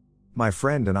Mountains. My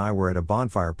friend and I were at a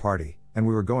bonfire party, and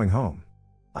we were going home.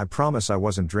 I promise I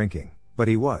wasn't drinking, but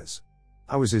he was.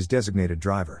 I was his designated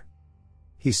driver.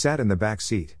 He sat in the back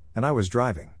seat, and I was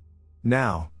driving.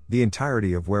 Now, the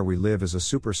entirety of where we live is a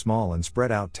super small and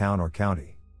spread out town or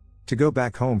county. To go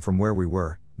back home from where we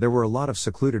were, there were a lot of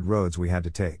secluded roads we had to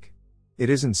take. It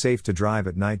isn't safe to drive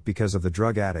at night because of the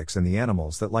drug addicts and the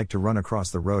animals that like to run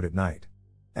across the road at night.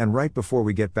 And right before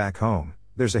we get back home,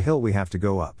 there's a hill we have to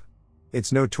go up.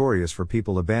 It's notorious for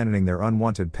people abandoning their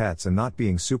unwanted pets and not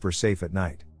being super safe at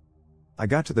night. I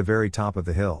got to the very top of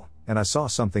the hill, and I saw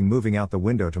something moving out the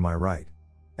window to my right.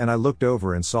 And I looked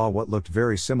over and saw what looked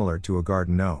very similar to a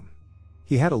garden gnome.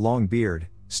 He had a long beard,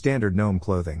 standard gnome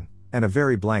clothing, and a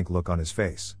very blank look on his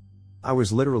face. I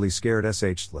was literally scared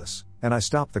shitless, and I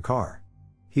stopped the car.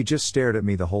 He just stared at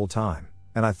me the whole time,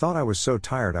 and I thought I was so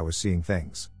tired I was seeing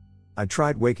things. I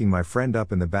tried waking my friend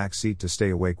up in the back seat to stay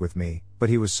awake with me, but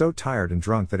he was so tired and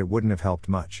drunk that it wouldn't have helped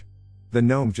much. The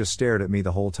gnome just stared at me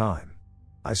the whole time.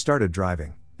 I started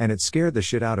driving, and it scared the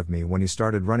shit out of me when he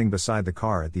started running beside the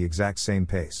car at the exact same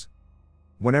pace.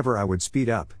 Whenever I would speed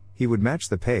up, he would match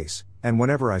the pace, and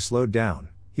whenever I slowed down,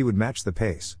 he would match the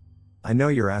pace. I know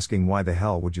you're asking why the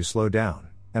hell would you slow down,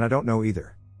 and I don't know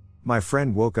either. My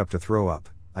friend woke up to throw up,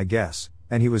 I guess,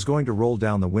 and he was going to roll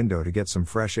down the window to get some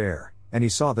fresh air, and he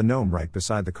saw the gnome right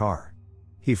beside the car.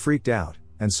 He freaked out,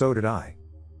 and so did I.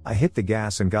 I hit the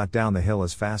gas and got down the hill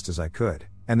as fast as I could,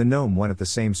 and the gnome went at the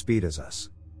same speed as us.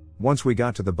 Once we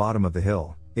got to the bottom of the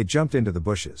hill, it jumped into the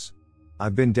bushes.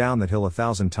 I've been down that hill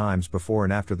 1,000 times before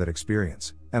and after that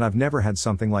experience, and I've never had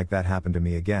something like that happen to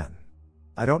me again.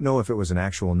 I don't know if it was an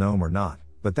actual gnome or not,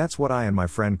 but that's what I and my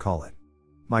friend call it.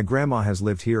 My grandma has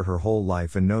lived here her whole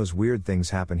life and knows weird things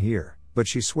happen here, but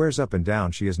she swears up and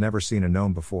down she has never seen a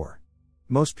gnome before.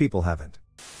 Most people haven't.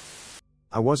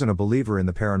 I wasn't a believer in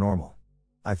the paranormal.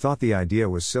 I thought the idea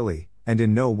was silly, and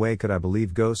in no way could I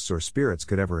believe ghosts or spirits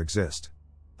could ever exist.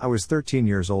 I was 13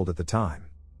 years old at the time.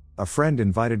 A friend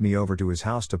invited me over to his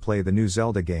house to play the new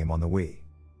Zelda game on the Wii.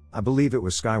 I believe it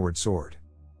was Skyward Sword.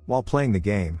 While playing the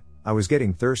game, I was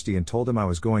getting thirsty and told him I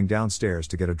was going downstairs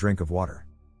to get a drink of water.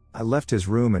 I left his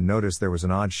room and noticed there was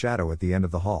an odd shadow at the end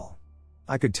of the hall.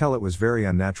 I could tell it was very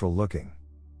unnatural looking.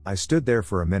 I stood there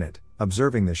for a minute,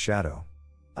 observing this shadow.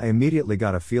 I immediately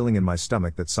got a feeling in my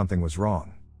stomach that something was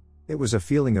wrong. It was a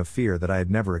feeling of fear that I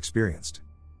had never experienced.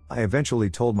 I eventually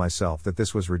told myself that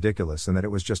this was ridiculous and that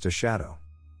it was just a shadow.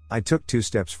 I took 2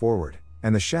 steps forward,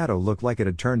 and the shadow looked like it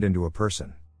had turned into a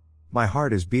person. My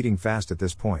heart is beating fast at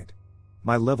this point.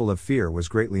 My level of fear was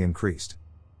greatly increased.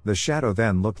 The shadow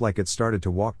then looked like it started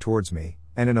to walk towards me,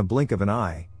 and in a blink of an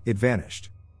eye, it vanished.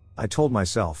 I told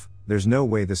myself, there's no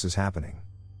way this is happening.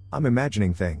 I'm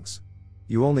imagining things.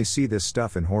 You only see this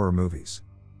stuff in horror movies.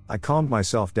 I calmed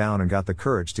myself down and got the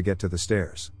courage to get to the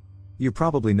stairs. You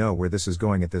probably know where this is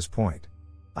going at this point.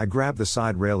 I grab the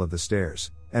side rail of the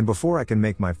stairs, and before I can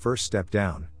make my first step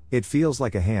down, it feels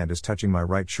like a hand is touching my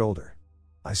right shoulder.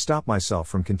 I stop myself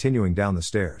from continuing down the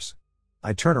stairs.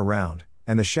 I turn around,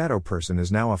 and the shadow person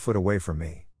is now a foot away from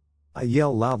me. I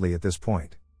yell loudly at this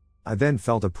point. I then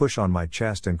felt a push on my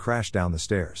chest and crashed down the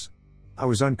stairs. I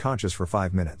was unconscious for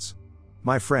 5 minutes.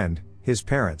 My friend, his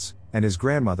parents, and his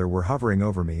grandmother were hovering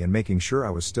over me and making sure I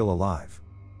was still alive.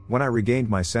 When I regained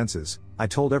my senses, I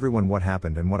told everyone what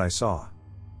happened and what I saw.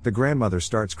 The grandmother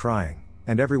starts crying,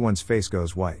 and everyone's face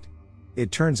goes white.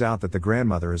 It turns out that the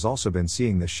grandmother has also been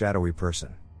seeing this shadowy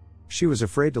person. She was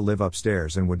afraid to live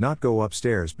upstairs and would not go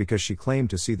upstairs because she claimed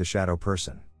to see the shadow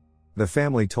person. The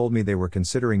family told me they were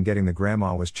considering getting the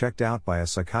grandma was checked out by a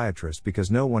psychiatrist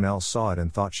because no one else saw it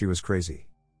and thought she was crazy.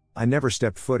 I never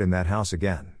stepped foot in that house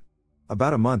again.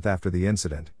 About a month after the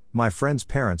incident, my friend's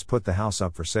parents put the house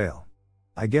up for sale.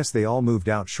 I guess they all moved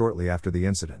out shortly after the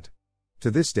incident.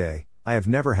 To this day, I have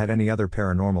never had any other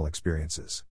paranormal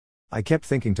experiences. I kept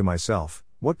thinking to myself,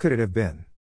 what could it have been?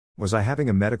 Was I having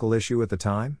a medical issue at the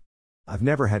time? I've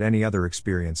never had any other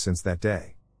experience since that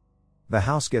day. The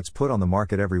house gets put on the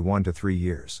market every 1 to 3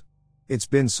 years. It's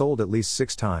been sold at least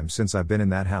 6 times since I've been in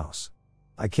that house.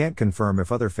 I can't confirm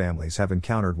if other families have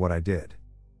encountered what I did.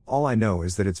 All I know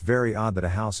is that it's very odd that a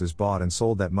house is bought and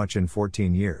sold that much in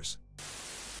 14 years.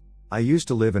 I used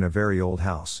to live in a very old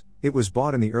house. It was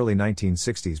bought in the early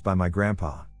 1960s by my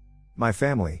grandpa. My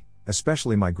family,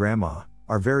 especially my grandma,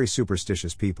 are very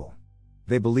superstitious people.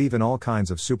 They believe in all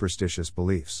kinds of superstitious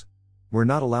beliefs. We're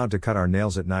not allowed to cut our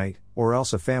nails at night, or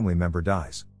else a family member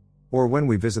dies. Or when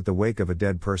we visit the wake of a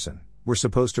dead person, we're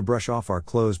supposed to brush off our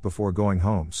clothes before going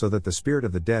home so that the spirit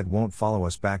of the dead won't follow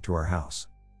us back to our house.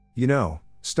 You know,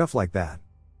 stuff like that.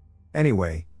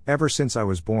 Anyway, ever since I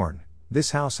was born,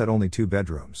 this house had only 2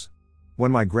 bedrooms.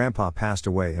 When my grandpa passed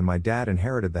away and my dad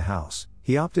inherited the house,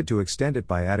 he opted to extend it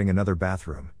by adding another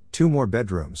bathroom, 2 more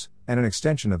bedrooms, and an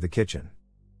extension of the kitchen.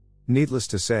 Needless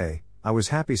to say, I was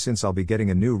happy since I'll be getting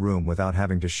a new room without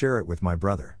having to share it with my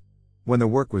brother. When the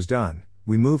work was done,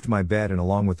 we moved my bed and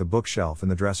along with the bookshelf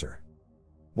and the dresser.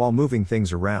 While moving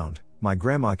things around, my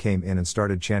grandma came in and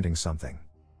started chanting something.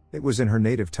 It was in her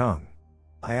native tongue.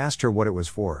 I asked her what it was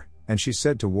for, and she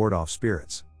said to ward off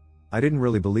spirits. I didn't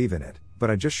really believe in it, but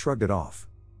I just shrugged it off.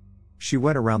 She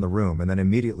went around the room and then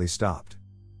immediately stopped.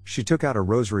 She took out a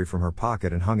rosary from her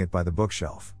pocket and hung it by the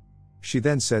bookshelf. She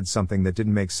then said something that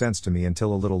didn't make sense to me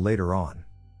until a little later on.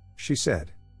 She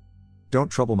said, "Don't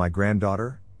trouble my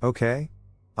granddaughter, okay?"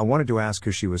 I wanted to ask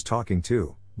who she was talking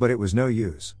to, but it was no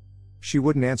use. She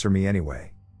wouldn't answer me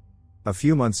anyway. A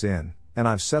few months in, and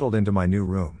I've settled into my new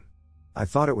room. I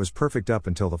thought it was perfect up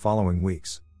until the following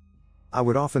weeks. I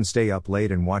would often stay up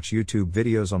late and watch YouTube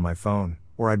videos on my phone,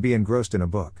 or I'd be engrossed in a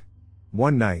book.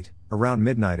 One night, around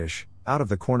midnight-ish, out of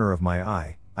the corner of my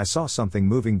eye, I saw something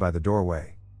moving by the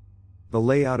doorway. The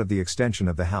layout of the extension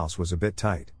of the house was a bit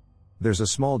tight. There's a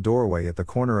small doorway at the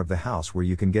corner of the house where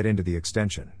you can get into the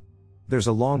extension. There's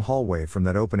a long hallway from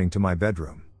that opening to my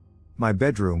bedroom. My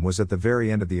bedroom was at the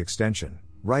very end of the extension,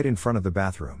 right in front of the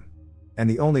bathroom. And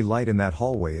the only light in that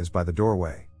hallway is by the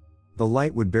doorway. The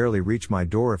light would barely reach my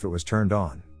door if it was turned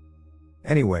on.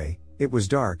 Anyway, it was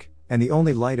dark, and the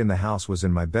only light in the house was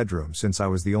in my bedroom since I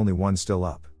was the only one still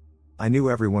up. I knew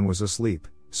everyone was asleep,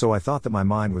 so I thought that my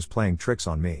mind was playing tricks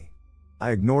on me.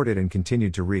 I ignored it and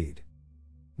continued to read.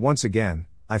 Once again,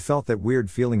 I felt that weird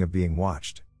feeling of being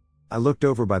watched. I looked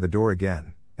over by the door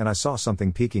again, and I saw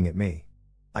something peeking at me.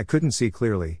 I couldn't see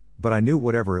clearly, but I knew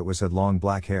whatever it was had long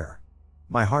black hair.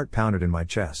 My heart pounded in my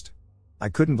chest. I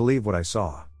couldn't believe what I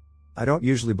saw. I don't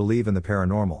usually believe in the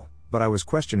paranormal, but I was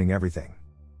questioning everything.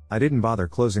 I didn't bother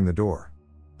closing the door.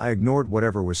 I ignored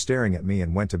whatever was staring at me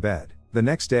and went to bed. The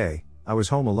next day, I was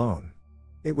home alone.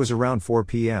 It was around 4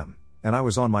 p.m., and I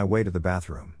was on my way to the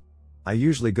bathroom. I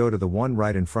usually go to the one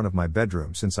right in front of my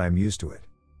bedroom since I am used to it.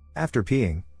 After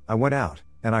peeing, I went out,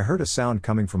 and I heard a sound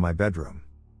coming from my bedroom.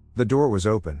 The door was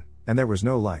open, and there was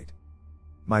no light.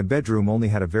 My bedroom only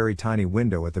had a very tiny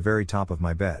window at the very top of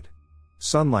my bed.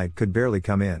 Sunlight could barely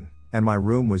come in, and my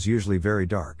room was usually very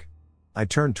dark. I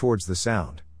turned towards the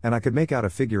sound, and I could make out a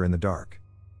figure in the dark.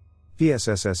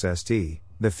 PSSSST,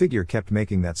 the figure kept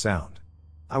making that sound.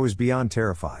 I was beyond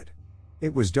terrified.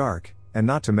 It was dark, and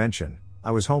not to mention,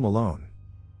 I was home alone.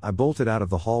 I bolted out of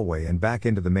the hallway and back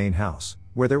into the main house,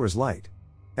 where there was light.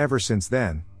 Ever since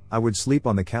then, I would sleep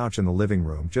on the couch in the living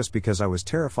room just because I was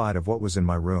terrified of what was in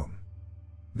my room.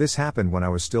 This happened when I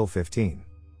was still 15.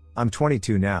 I'm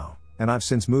 22 now, and I've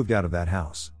since moved out of that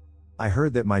house. I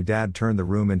heard that my dad turned the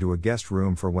room into a guest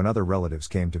room for when other relatives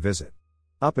came to visit.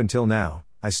 Up until now,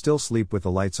 I still sleep with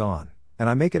the lights on, and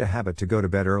I make it a habit to go to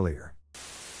bed earlier.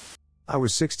 I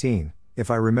was 16,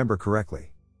 if I remember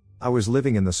correctly. I was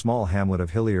living in the small hamlet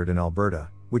of Hilliard in Alberta,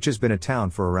 which has been a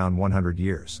town for around 100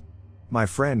 years. My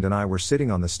friend and I were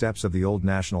sitting on the steps of the old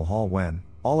National Hall when,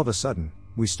 all of a sudden,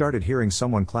 we started hearing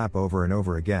someone clap over and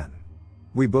over again.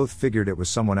 We both figured it was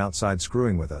someone outside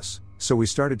screwing with us, so we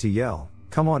started to yell,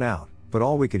 "Come on out," but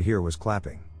all we could hear was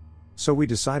clapping. So we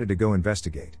decided to go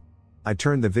investigate. I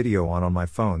turned the video on my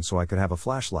phone so I could have a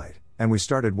flashlight, and we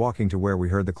started walking to where we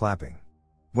heard the clapping.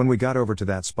 When we got over to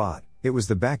that spot, it was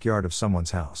the backyard of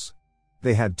someone's house.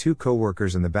 They had 2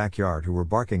 co-workers in the backyard who were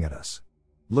barking at us.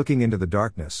 Looking into the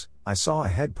darkness, I saw a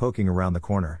head poking around the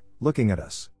corner, looking at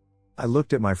us. I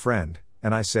looked at my friend,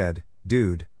 and I said,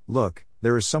 "Dude, look,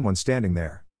 there is someone standing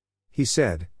there." He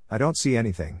said, "I don't see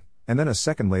anything," and then a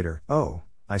second later, "Oh,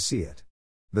 I see it."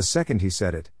 The second he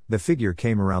said it, the figure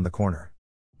came around the corner.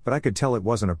 But I could tell it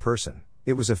wasn't a person,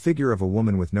 it was a figure of a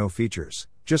woman with no features,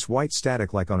 just white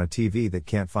static like on a TV that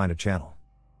can't find a channel.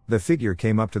 The figure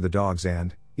came up to the dogs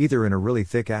and, either in a really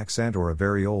thick accent or a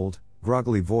very old,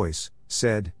 groggly voice,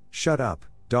 said, "Shut up,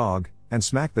 dog," and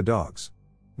smacked the dogs.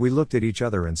 We looked at each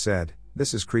other and said,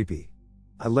 "This is creepy."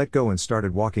 I let go and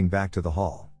started walking back to the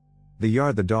hall. The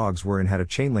yard the dogs were in had a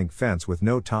chain-link fence with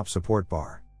no top support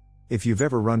bar. If you've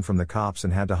ever run from the cops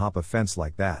and had to hop a fence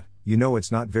like that, you know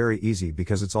it's not very easy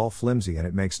because it's all flimsy and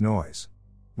it makes noise.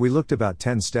 We looked about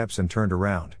 10 steps and turned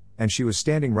around, and she was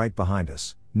standing right behind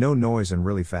us, no noise and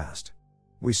really fast.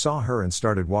 We saw her and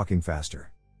started walking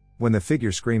faster. When the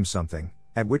figure screamed something,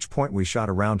 at which point we shot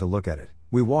around to look at it,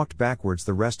 we walked backwards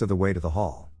the rest of the way to the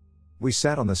hall. We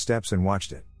sat on the steps and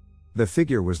watched it. The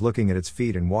figure was looking at its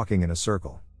feet and walking in a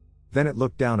circle. Then it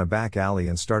looked down a back alley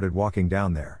and started walking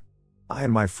down there. I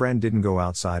and my friend didn't go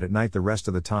outside at night the rest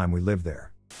of the time we lived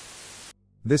there.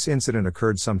 This incident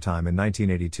occurred sometime in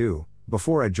 1982,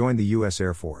 before I joined the U.S.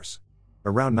 Air Force.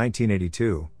 Around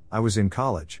 1982, I was in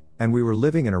college, and we were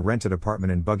living in a rented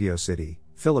apartment in Baguio City,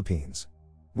 Philippines.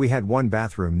 We had one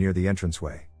bathroom near the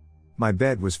entranceway. My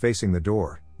bed was facing the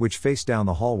door, which faced down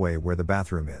the hallway where the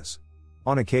bathroom is.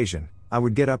 On occasion, I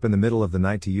would get up in the middle of the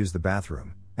night to use the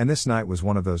bathroom, and this night was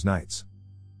one of those nights.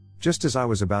 Just as I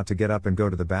was about to get up and go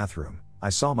to the bathroom, I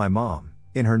saw my mom,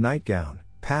 in her nightgown,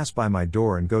 pass by my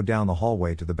door and go down the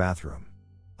hallway to the bathroom.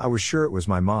 I was sure it was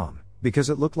my mom, because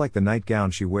it looked like the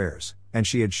nightgown she wears, and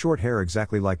she had short hair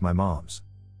exactly like my mom's.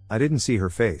 I didn't see her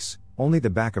face, only the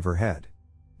back of her head.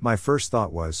 My first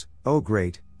thought was, "Oh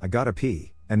great, I gotta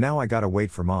pee, and now I gotta wait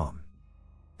for mom."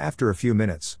 After a few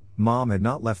minutes, mom had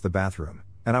not left the bathroom,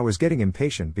 and I was getting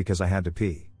impatient because I had to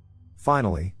pee.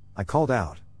 Finally, I called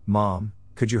out, "Mom,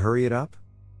 could you hurry it up?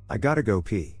 I gotta go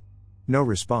pee." No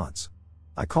response.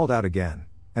 I called out again,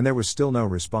 and there was still no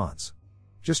response.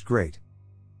 Just great.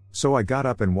 So I got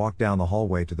up and walked down the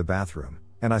hallway to the bathroom,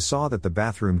 and I saw that the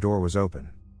bathroom door was open.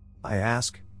 I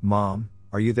asked, "Mom,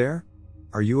 are you there?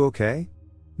 Are you okay?"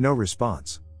 No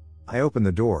response. I open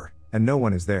the door, and no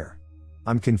one is there.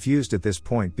 I'm confused at this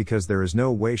point because there is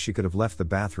no way she could have left the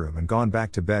bathroom and gone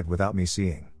back to bed without me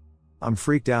seeing. I'm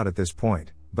freaked out at this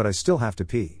point, but I still have to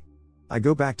pee. I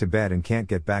go back to bed and can't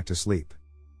get back to sleep.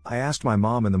 I asked my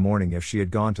mom in the morning if she had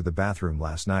gone to the bathroom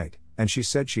last night, and she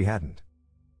said she hadn't.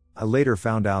 I later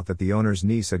found out that the owner's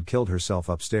niece had killed herself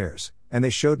upstairs, and they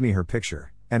showed me her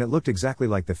picture, and it looked exactly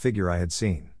like the figure I had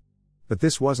seen. But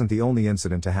this wasn't the only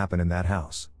incident to happen in that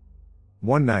house.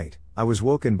 One night, I was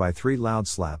woken by 3 loud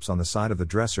slaps on the side of the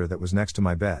dresser that was next to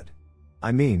my bed.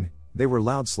 I mean, they were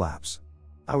loud slaps.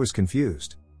 I was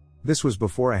confused. This was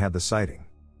before I had the sighting.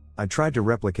 I tried to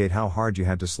replicate how hard you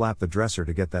had to slap the dresser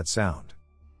to get that sound.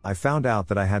 I found out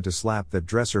that I had to slap that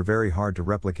dresser very hard to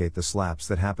replicate the slaps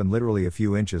that happened literally a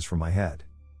few inches from my head.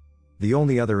 The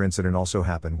only other incident also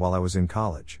happened while I was in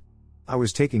college. I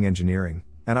was taking engineering,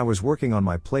 and I was working on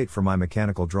my plate for my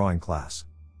mechanical drawing class.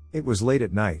 It was late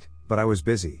at night, but I was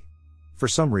busy. For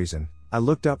some reason, I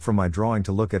looked up from my drawing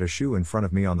to look at a shoe in front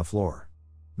of me on the floor.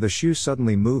 The shoe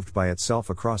suddenly moved by itself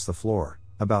across the floor,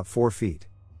 about 4 feet.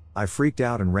 I freaked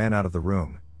out and ran out of the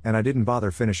room, and I didn't bother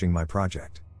finishing my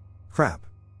project. Crap.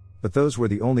 But those were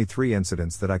the only 3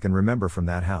 incidents that I can remember from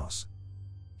that house.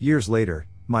 Years later,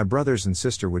 my brothers and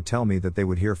sister would tell me that they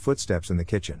would hear footsteps in the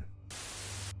kitchen.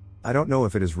 I don't know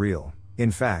if it is real.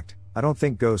 In fact, I don't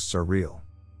think ghosts are real.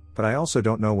 But I also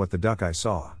don't know what the duck I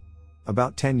saw.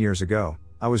 About 10 years ago,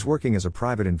 I was working as a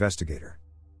private investigator.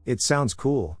 It sounds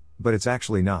cool, but it's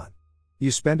actually not. You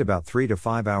spend about 3 to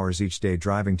 5 hours each day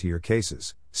driving to your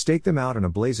cases, stake them out in a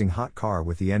blazing hot car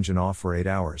with the engine off for 8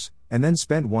 hours, and then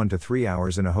spend 1 to 3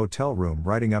 hours in a hotel room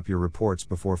writing up your reports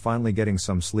before finally getting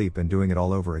some sleep and doing it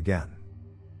all over again.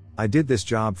 I did this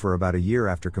job for about a year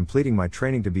after completing my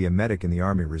training to be a medic in the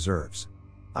Army Reserves.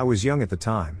 I was young at the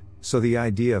time, so the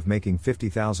idea of making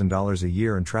 $50,000 a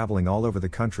year and traveling all over the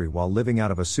country while living out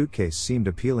of a suitcase seemed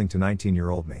appealing to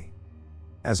 19-year-old me.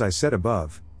 As I said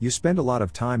above, you spend a lot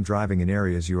of time driving in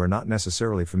areas you are not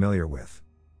necessarily familiar with.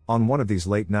 On one of these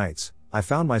late nights, I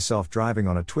found myself driving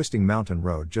on a twisting mountain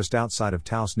road just outside of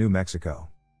Taos, New Mexico.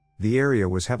 The area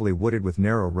was heavily wooded with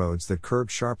narrow roads that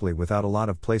curved sharply without a lot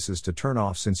of places to turn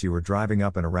off since you were driving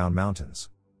up and around mountains.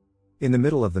 In the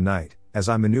middle of the night, as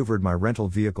I maneuvered my rental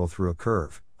vehicle through a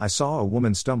curve, I saw a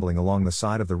woman stumbling along the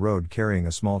side of the road carrying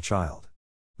a small child.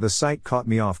 The sight caught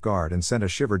me off guard and sent a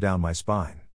shiver down my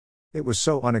spine. It was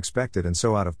so unexpected and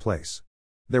so out of place.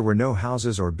 There were no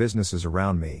houses or businesses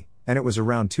around me, and it was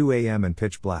around 2 a.m. and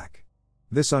pitch black.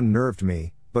 This unnerved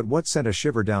me, but what sent a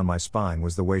shiver down my spine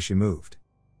was the way she moved.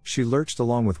 She lurched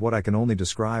along with what I can only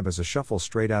describe as a shuffle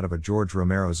straight out of a George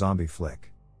Romero zombie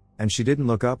flick. And she didn't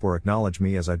look up or acknowledge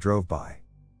me as I drove by.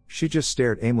 She just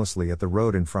stared aimlessly at the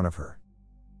road in front of her.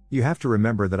 You have to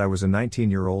remember that I was a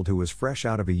 19-year-old who was fresh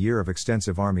out of a year of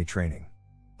extensive Army training.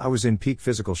 I was in peak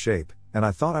physical shape, and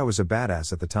I thought I was a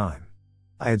badass at the time.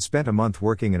 I had spent a month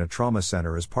working in a trauma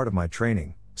center as part of my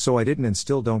training, so I didn't and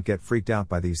still don't get freaked out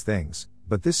by these things,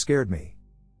 but this scared me.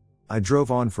 I drove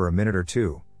on for a minute or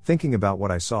two, thinking about what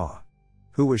I saw.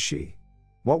 Who was she?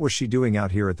 What was she doing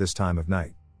out here at this time of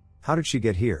night? How did she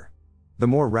get here? The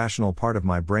more rational part of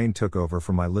my brain took over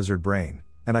from my lizard brain,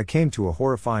 and I came to a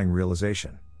horrifying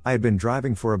realization. I had been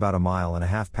driving for about 1.5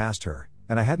 miles past her,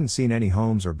 and I hadn't seen any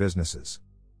homes or businesses.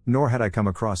 Nor had I come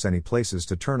across any places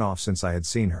to turn off since I had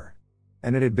seen her.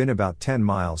 And it had been about 10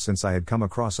 miles since I had come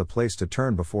across a place to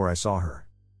turn before I saw her.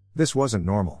 This wasn't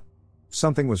normal.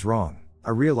 Something was wrong.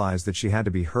 I realized that she had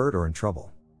to be hurt or in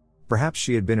trouble. Perhaps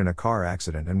she had been in a car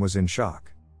accident and was in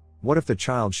shock. What if the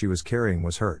child she was carrying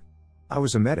was hurt? I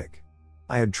was a medic.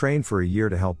 I had trained for a year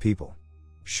to help people.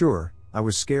 Sure, I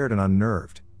was scared and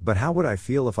unnerved, but how would I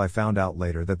feel if I found out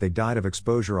later that they died of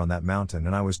exposure on that mountain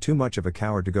and I was too much of a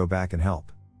coward to go back and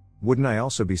help? Wouldn't I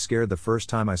also be scared the first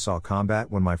time I saw combat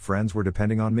when my friends were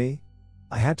depending on me?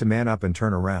 I had to man up and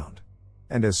turn around.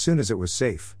 And as soon as it was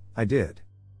safe, I did.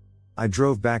 I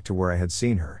drove back to where I had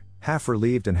seen her, half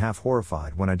relieved and half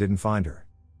horrified when I didn't find her.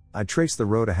 I traced the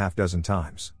road 6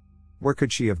 times. Where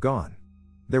could she have gone?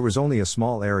 There was only a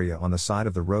small area on the side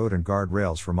of the road and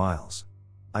guardrails for miles.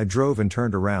 I drove and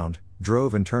turned around,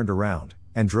 drove and turned around,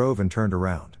 and drove and turned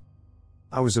around.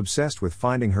 I was obsessed with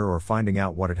finding her or finding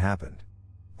out what had happened.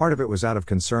 Part of it was out of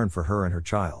concern for her and her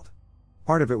child.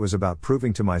 Part of it was about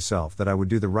proving to myself that I would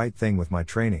do the right thing with my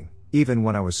training, even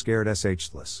when I was scared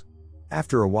shitless.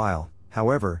 After a while,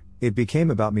 however, it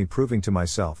became about me proving to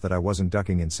myself that I wasn't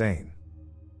ducking insane.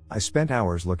 I spent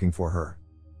hours looking for her.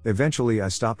 Eventually I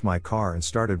stopped my car and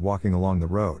started walking along the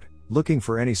road, looking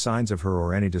for any signs of her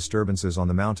or any disturbances on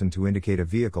the mountain to indicate a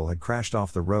vehicle had crashed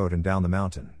off the road and down the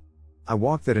mountain. I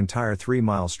walked that entire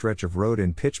 3-mile stretch of road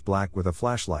in pitch black with a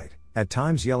flashlight, at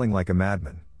times yelling like a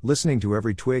madman, listening to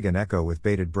every twig and echo with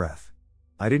bated breath.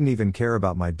 I didn't even care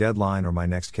about my deadline or my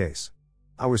next case.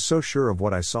 I was so sure of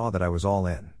what I saw that I was all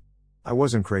in. I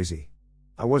wasn't crazy.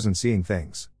 I wasn't seeing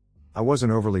things. I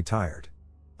wasn't overly tired.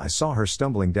 I saw her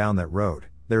stumbling down that road,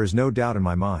 there is no doubt in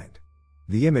my mind.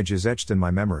 The image is etched in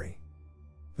my memory.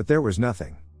 But there was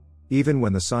nothing. Even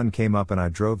when the sun came up and I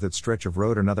drove that stretch of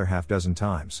road another half dozen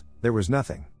times, there was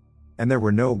nothing. And there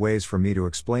were no ways for me to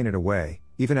explain it away,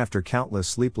 even after countless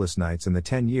sleepless nights in the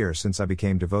 10 years since I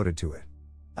became devoted to it.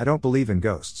 I don't believe in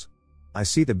ghosts. I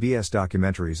see the BS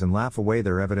documentaries and laugh away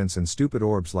their evidence in stupid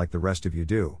orbs like the rest of you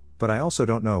do, but I also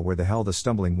don't know where the hell the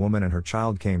stumbling woman and her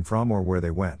child came from or where they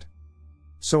went.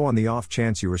 So on the off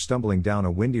chance you were stumbling down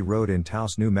a windy road in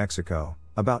Taos, New Mexico,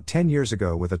 about 10 years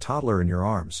ago with a toddler in your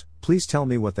arms, please tell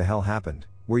me what the hell happened,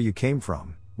 where you came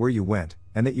from, where you went,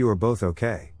 and that you are both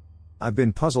okay. I've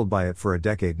been puzzled by it for a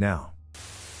decade now.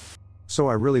 So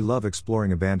I really love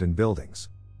exploring abandoned buildings.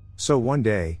 So one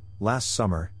day, last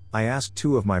summer, I asked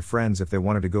 2 of my friends if they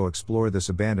wanted to go explore this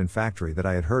abandoned factory that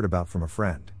I had heard about from a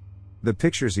friend. The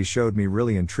pictures he showed me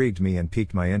really intrigued me and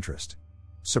piqued my interest.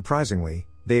 Surprisingly,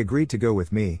 they agreed to go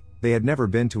with me. They had never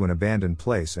been to an abandoned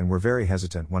place and were very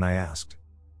hesitant when I asked.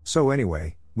 So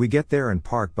anyway, we get there and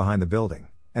park behind the building,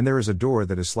 and there is a door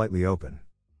that is slightly open.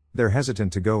 They're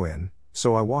hesitant to go in,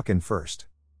 so I walk in first.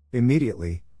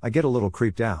 Immediately, I get a little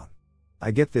creeped out.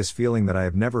 I get this feeling that I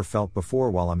have never felt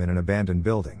before while I'm in an abandoned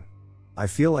building. I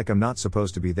feel like I'm not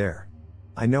supposed to be there.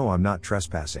 I know I'm not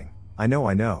trespassing. I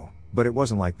know, but it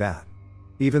wasn't like that.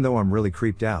 Even though I'm really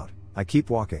creeped out, I keep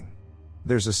walking.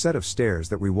 There's a set of stairs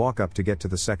that we walk up to get to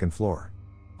the second floor.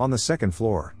 On the second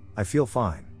floor, I feel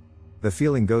fine. The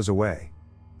feeling goes away.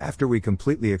 After we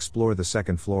completely explore the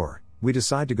second floor, we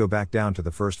decide to go back down to the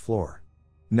first floor.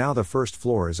 Now the first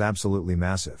floor is absolutely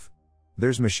massive.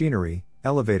 There's machinery,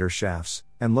 elevator shafts,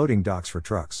 and loading docks for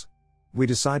trucks. We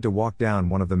decide to walk down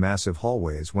one of the massive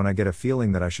hallways when I get a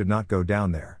feeling that I should not go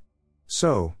down there.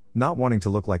 So, not wanting to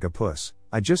look like a puss,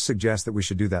 I just suggest that we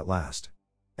should do that last.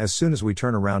 As soon as we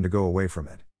turn around to go away from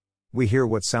it, we hear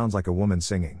what sounds like a woman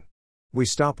singing. We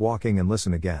stop walking and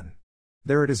listen again.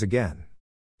 There it is again.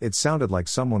 It sounded like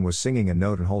someone was singing a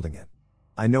note and holding it.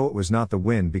 I know it was not the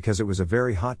wind because it was a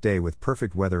very hot day with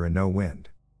perfect weather and no wind.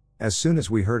 As soon as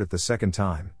we heard it the second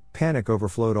time, panic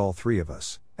overflowed all 3 of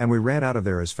us, and we ran out of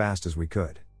there as fast as we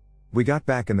could. We got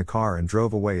back in the car and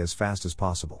drove away as fast as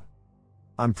possible.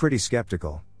 I'm pretty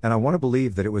skeptical, and I want to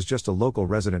believe that it was just a local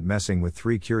resident messing with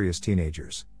 3 curious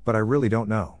teenagers, but I really don't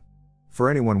know. For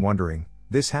anyone wondering,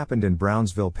 this happened in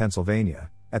Brownsville,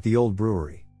 Pennsylvania, at the old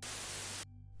brewery.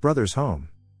 Brother's home.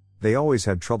 They always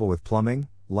had trouble with plumbing,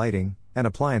 lighting, and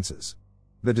appliances.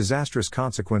 The disastrous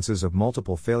consequences of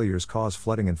multiple failures cause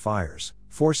flooding and fires,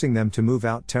 forcing them to move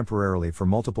out temporarily for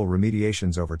multiple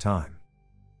remediations over time.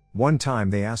 One time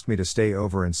they asked me to stay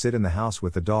over and sit in the house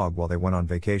with the dog while they went on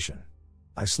vacation.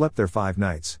 I slept there 5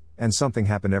 nights, and something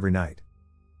happened every night.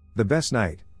 The best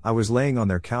night, I was laying on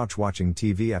their couch watching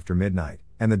TV after midnight,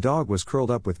 and the dog was curled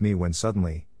up with me when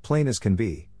suddenly, plain as can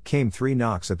be, came 3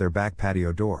 knocks at their back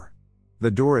patio door.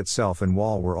 The door itself and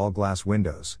wall were all glass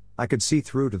windows. I could see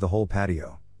through to the whole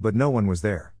patio, but no one was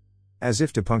there. As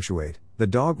if to punctuate, the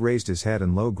dog raised his head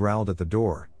and low growled at the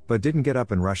door, but didn't get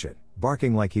up and rush it,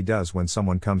 barking like he does when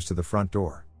someone comes to the front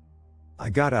door.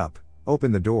 I got up,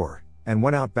 opened the door, and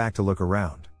went out back to look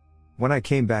around. When I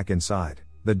came back inside,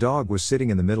 the dog was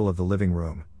sitting in the middle of the living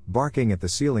room, barking at the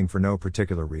ceiling for no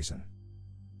particular reason.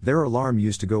 Their alarm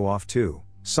used to go off too,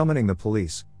 summoning the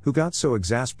police, who got so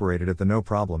exasperated at the no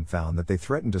problem found that they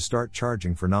threatened to start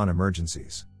charging for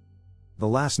non-emergencies. The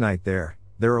last night there,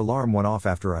 their alarm went off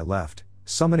after I left,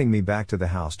 summoning me back to the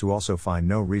house to also find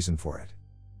no reason for it.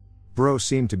 Bro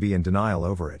seemed to be in denial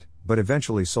over it, but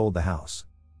eventually sold the house.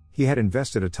 He had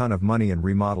invested a ton of money in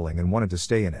remodeling and wanted to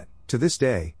stay in it. To this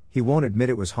day, he won't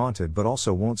admit it was haunted but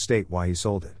also won't state why he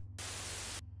sold it.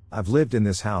 I've lived in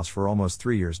this house for almost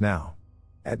 3 years now.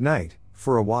 At night,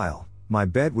 for a while, my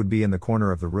bed would be in the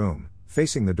corner of the room,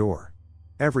 facing the door.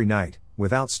 Every night,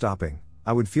 without stopping,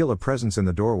 I would feel a presence in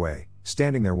the doorway,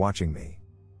 standing there watching me.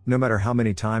 No matter how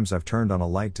many times I've turned on a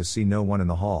light to see no one in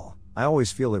the hall, I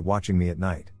always feel it watching me at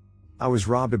night. I was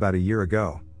robbed about a year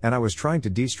ago, and I was trying to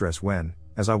de-stress when,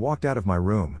 as I walked out of my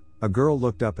room, a girl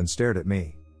looked up and stared at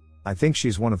me. I think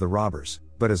she's one of the robbers,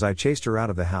 but as I chased her out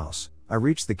of the house, I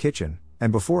reached the kitchen,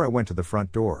 and before I went to the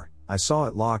front door, I saw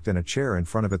it locked and a chair in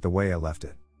front of it the way I left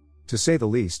it. To say the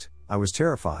least, I was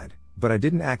terrified, but I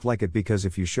didn't act like it because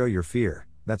if you show your fear,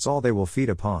 that's all they will feed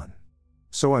upon.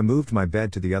 So I moved my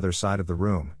bed to the other side of the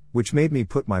room, which made me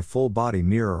put my full body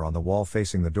mirror on the wall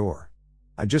facing the door.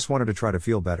 I just wanted to try to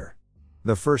feel better.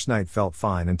 The first night felt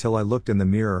fine until I looked in the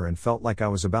mirror and felt like I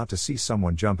was about to see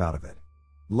someone jump out of it.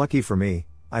 Lucky for me,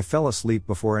 I fell asleep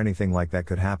before anything like that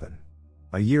could happen.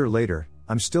 A year later,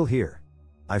 I'm still here.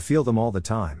 I feel them all the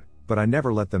time, but I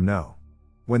never let them know.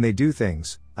 When they do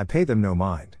things, I pay them no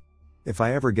mind. If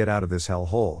I ever get out of this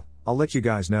hellhole, I'll let you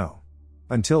guys know.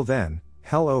 Until then,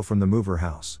 hello from the mover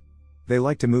house. They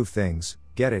like to move things,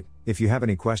 get it? If you have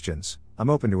any questions, I'm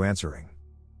open to answering.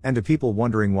 And to people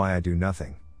wondering why I do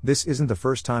nothing, this isn't the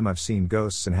first time I've seen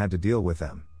ghosts and had to deal with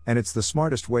them, and it's the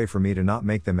smartest way for me to not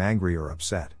make them angry or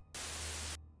upset.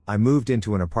 I moved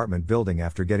into an apartment building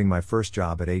after getting my first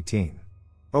job at 18.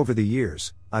 Over the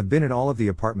years, I've been in all of the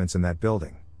apartments in that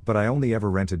building, but I only ever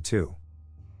rented 2.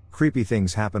 Creepy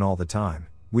things happen all the time.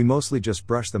 We mostly just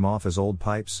brush them off as old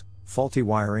pipes, faulty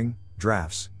wiring,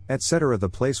 drafts, etc. The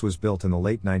place was built in the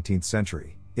late 19th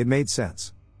century. It made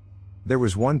sense. There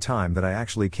was one time that I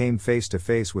actually came face to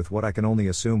face with what I can only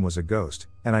assume was a ghost,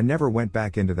 and I never went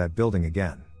back into that building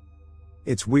again.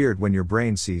 It's weird when your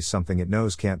brain sees something it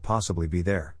knows can't possibly be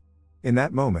there. In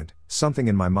that moment, something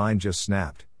in my mind just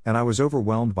snapped, and I was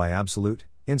overwhelmed by absolute,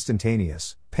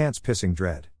 instantaneous, pants-pissing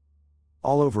dread.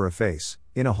 All over a face,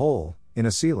 in a hole, in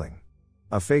a ceiling.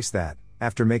 A face that,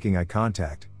 after making eye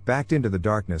contact, backed into the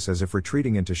darkness as if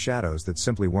retreating into shadows that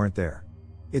simply weren't there.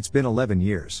 It's been 11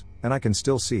 years, and I can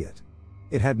still see it.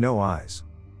 It had no eyes.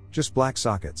 Just black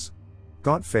sockets.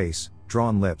 Gaunt face,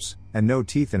 drawn lips, and no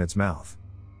teeth in its mouth.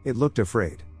 It looked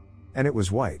afraid. And it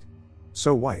was white.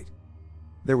 So white.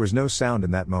 There was no sound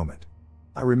in that moment.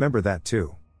 I remember that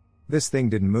too. This thing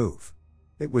didn't move.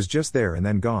 It was just there and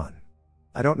then gone.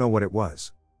 I don't know what it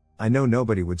was. I know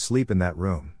nobody would sleep in that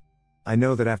room. I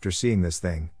know that after seeing this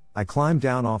thing, I climbed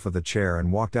down off of the chair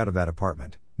and walked out of that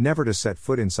apartment, never to set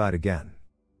foot inside again.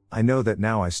 I know that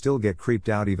now I still get creeped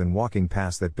out even walking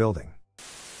past that building.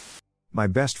 My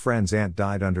best friend's aunt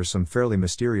died under some fairly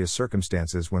mysterious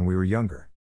circumstances when we were younger.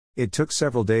 It took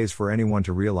several days for anyone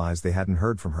to realize they hadn't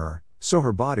heard from her, so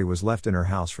her body was left in her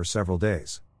house for several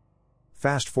days.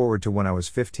 Fast forward to when I was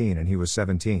 15 and he was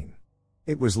 17.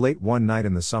 It was late one night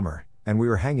in the summer, and we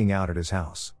were hanging out at his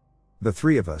house. The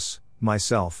 3 of us,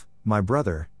 myself, my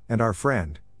brother, and our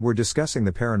friend, were discussing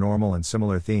the paranormal and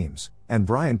similar themes, and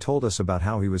Brian told us about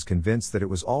how he was convinced that it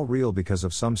was all real because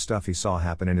of some stuff he saw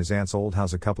happen in his aunt's old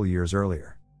house a couple years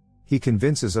earlier. He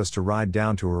convinces us to ride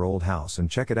down to her old house and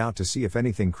check it out to see if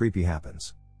anything creepy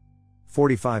happens.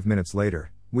 45 minutes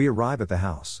later, we arrive at the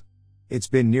house. It's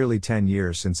been nearly 10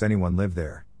 years since anyone lived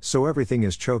there, so everything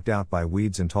is choked out by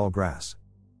weeds and tall grass.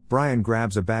 Brian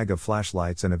grabs a bag of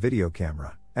flashlights and a video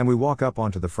camera, and we walk up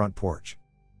onto the front porch.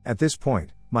 At this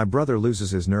point, my brother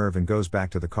loses his nerve and goes back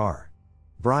to the car.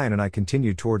 Brian and I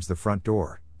continue towards the front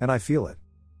door, and I feel it.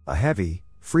 A heavy,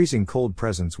 freezing cold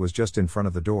presence was just in front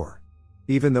of the door.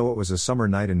 Even though it was a summer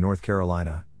night in North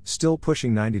Carolina, still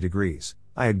pushing 90 degrees,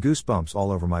 I had goosebumps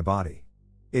all over my body.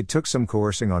 It took some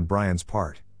coercing on Brian's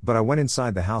part, but I went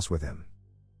inside the house with him.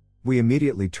 We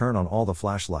immediately turn on all the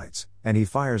flashlights, and he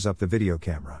fires up the video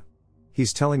camera.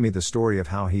 He's telling me the story of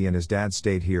how he and his dad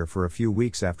stayed here for a few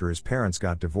weeks after his parents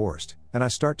got divorced, and I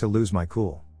start to lose my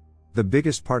cool. The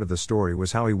biggest part of the story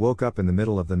was how he woke up in the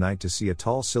middle of the night to see a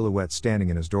tall silhouette standing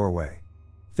in his doorway.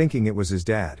 Thinking it was his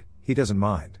dad, he doesn't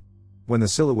mind. When the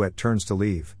silhouette turns to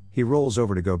leave, he rolls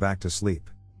over to go back to sleep.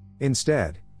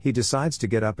 Instead, he decides to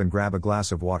get up and grab a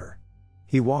glass of water.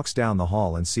 He walks down the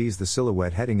hall and sees the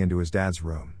silhouette heading into his dad's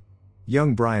room.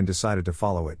 Young Brian decided to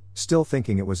follow it, still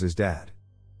thinking it was his dad.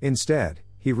 Instead,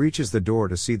 he reaches the door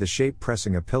to see the shape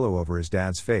pressing a pillow over his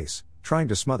dad's face, trying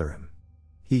to smother him.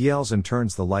 He yells and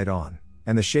turns the light on,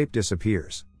 and the shape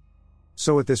disappears.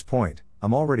 So at this point,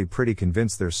 I'm already pretty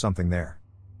convinced there's something there.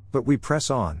 But we press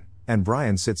on, and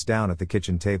Brian sits down at the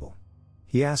kitchen table.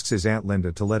 He asks his Aunt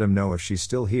Linda to let him know if she's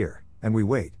still here, and we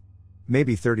wait.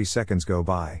 Maybe 30 seconds go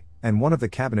by, and one of the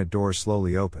cabinet doors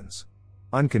slowly opens.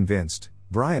 Unconvinced,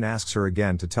 Brian asks her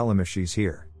again to tell him if she's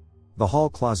here. The hall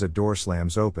closet door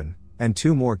slams open, and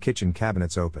 2 more kitchen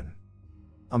cabinets open.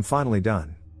 I'm finally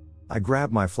done. I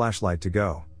grab my flashlight to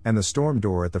go, and the storm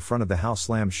door at the front of the house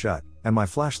slams shut, and my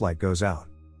flashlight goes out.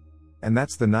 And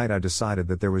that's the night I decided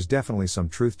that there was definitely some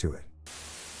truth to it.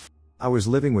 I was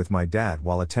living with my dad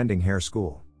while attending hair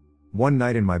school. One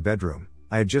night in my bedroom,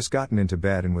 I had just gotten into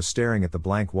bed and was staring at the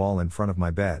blank wall in front of my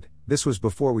bed. This was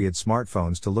before we had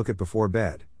smartphones to look at before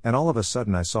bed, and all of a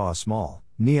sudden I saw a small,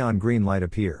 neon green light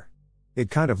appear.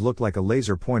 It kind of looked like a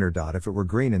laser pointer dot if it were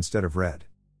green instead of red.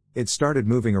 It started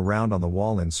moving around on the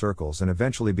wall in circles and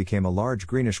eventually became a large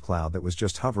greenish cloud that was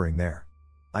just hovering there.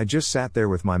 I just sat there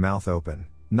with my mouth open,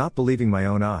 not believing my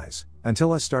own eyes,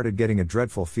 until I started getting a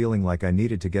dreadful feeling like I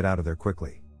needed to get out of there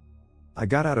quickly. I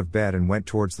got out of bed and went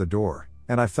towards the door,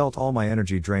 and I felt all my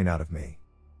energy drain out of me.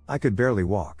 I could barely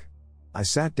walk. I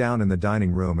sat down in the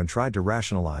dining room and tried to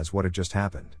rationalize what had just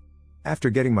happened. After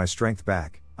getting my strength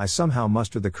back, I somehow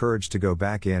mustered the courage to go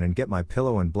back in and get my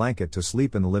pillow and blanket to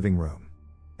sleep in the living room.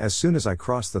 As soon as I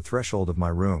crossed the threshold of my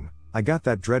room, I got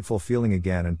that dreadful feeling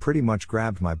again and pretty much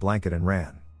grabbed my blanket and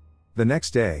ran. The next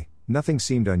day, nothing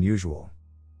seemed unusual.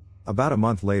 About a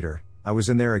month later, I was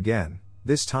in there again,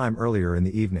 this time earlier in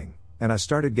the evening, and I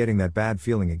started getting that bad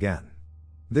feeling again.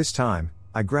 This time,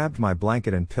 I grabbed my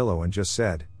blanket and pillow and just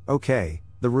said, "Okay,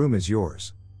 the room is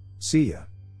yours. See ya."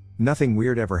 Nothing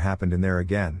weird ever happened in there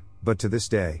again, but to this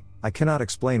day, I cannot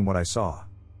explain what I saw.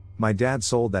 My dad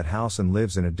sold that house and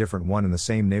lives in a different one in the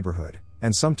same neighborhood,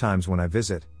 and sometimes when I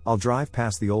visit, I'll drive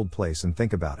past the old place and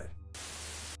think about it.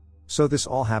 So this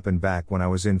all happened back when I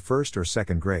was in first or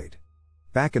second grade.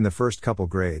 Back in the first couple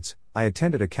grades, I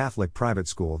attended a Catholic private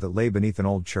school that lay beneath an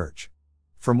old church.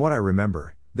 From what I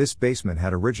remember, this basement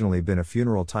had originally been a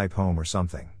funeral-type home or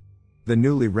something. The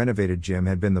newly renovated gym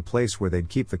had been the place where they'd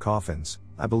keep the coffins,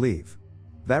 I believe.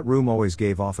 That room always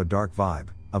gave off a dark vibe,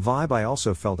 a vibe I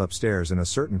also felt upstairs in a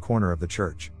certain corner of the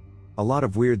church. A lot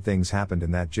of weird things happened in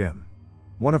that gym.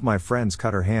 One of my friends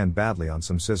cut her hand badly on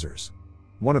some scissors.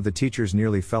 One of the teachers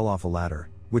nearly fell off a ladder,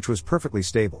 which was perfectly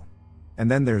stable. And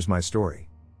then there's my story.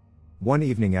 One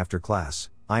evening after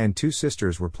class, I and two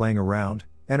sisters were playing around,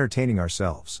 entertaining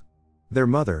ourselves. Their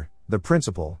mother, the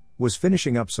principal, was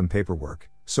finishing up some paperwork,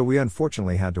 so we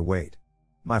unfortunately had to wait.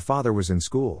 My father was in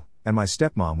school, and my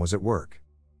stepmom was at work.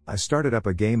 I started up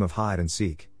a game of hide and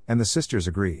seek, and the sisters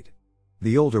agreed.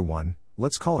 The older one,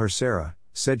 let's call her Sarah,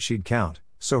 said she'd count,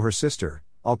 so her sister,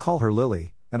 I'll call her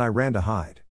Lily, and I ran to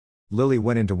hide. Lily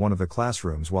went into one of the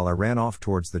classrooms while I ran off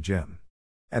towards the gym.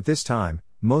 At this time,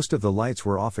 most of the lights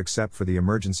were off except for the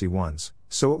emergency ones,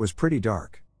 so it was pretty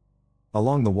dark.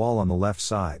 Along the wall on the left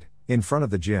side, in front of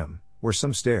the gym, were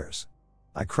some stairs.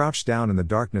 I crouched down in the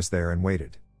darkness there and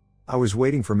waited. I was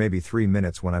waiting for maybe 3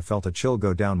 minutes when I felt a chill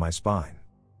go down my spine.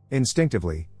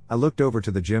 Instinctively, I looked over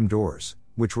to the gym doors,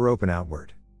 which were open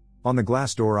outward. On the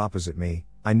glass door opposite me,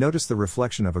 I noticed the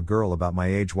reflection of a girl about my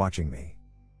age watching me.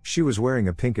 She was wearing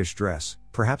a pinkish dress,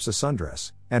 perhaps a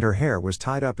sundress, and her hair was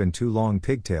tied up in 2 long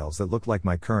pigtails that looked like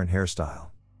my current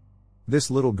hairstyle. This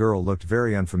little girl looked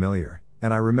very unfamiliar,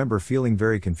 and I remember feeling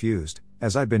very confused,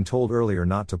 as I'd been told earlier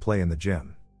not to play in the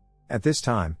gym. At this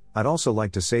time, I'd also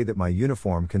like to say that my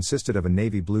uniform consisted of a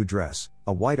navy blue dress,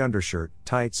 a white undershirt,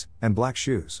 tights, and black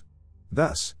shoes.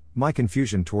 Thus, my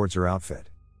confusion towards her outfit.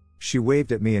 She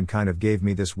waved at me and kind of gave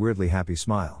me this weirdly happy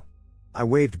smile. I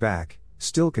waved back,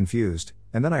 still confused,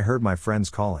 and then I heard my friends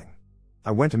calling.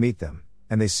 I went to meet them,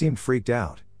 and they seemed freaked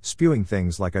out, spewing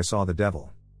things like I saw the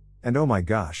devil. And oh my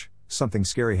gosh, something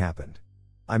scary happened.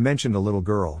 I mentioned a little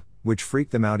girl, which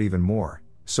freaked them out even more,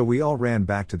 so we all ran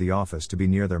back to the office to be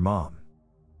near their mom.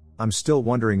 I'm still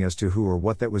wondering as to who or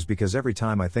what that was because every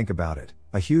time I think about it,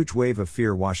 a huge wave of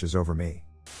fear washes over me.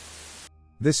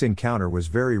 This encounter was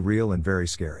very real and very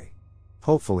scary.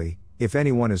 Hopefully, if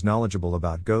anyone is knowledgeable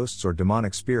about ghosts or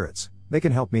demonic spirits, they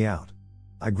can help me out.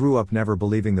 I grew up never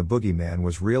believing the boogeyman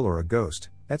was real or a ghost,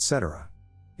 etc.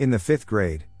 In the 5th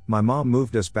grade, my mom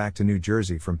moved us back to New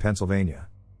Jersey from Pennsylvania.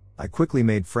 I quickly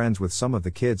made friends with some of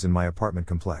the kids in my apartment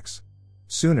complex.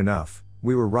 Soon enough,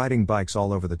 we were riding bikes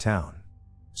all over the town.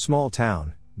 Small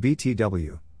town,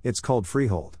 BTW, it's called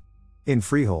Freehold. In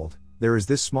Freehold, there is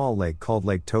this small lake called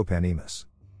Lake Topanimus.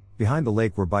 Behind the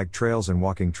lake were bike trails and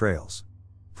walking trails.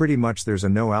 Pretty much there's a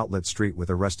no-outlet street with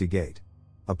a rusty gate.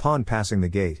 Upon passing the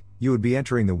gate, you would be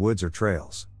entering the woods or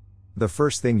trails. The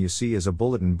first thing you see is a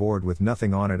bulletin board with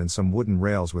nothing on it and some wooden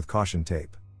rails with caution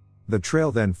tape. The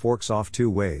trail then forks off 2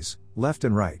 ways, left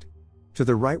and right. To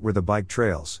the right were the bike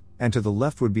trails, and to the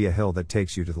left would be a hill that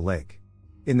takes you to the lake.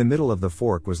 In the middle of the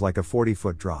fork was like a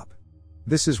 40-foot drop.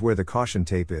 This is where the caution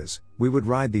tape is. We would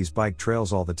ride these bike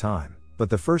trails all the time, but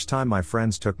the first time my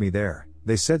friends took me there,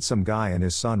 they said some guy and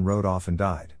his son rode off and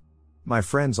died. My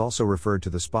friends also referred to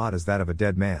the spot as that of a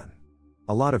dead man.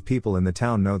 A lot of people in the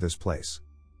town know this place.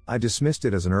 I dismissed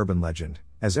it as an urban legend,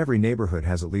 as every neighborhood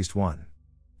has at least one.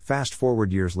 Fast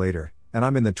forward years later, and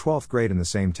I'm in the 12th grade in the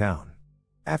same town.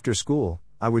 After school,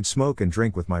 I would smoke and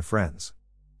drink with my friends.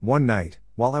 One night,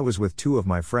 while I was with 2 of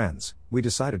my friends, we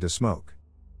decided to smoke.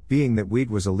 Being that weed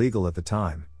was illegal at the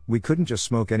time, we couldn't just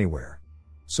smoke anywhere.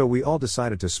 So we all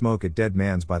decided to smoke at Dead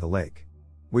Man's by the lake.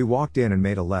 We walked in and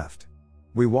made a left.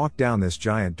 We walked down this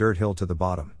giant dirt hill to the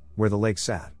bottom, where the lake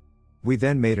sat. We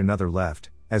then made another left,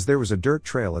 as there was a dirt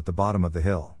trail at the bottom of the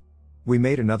hill. We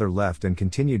made another left and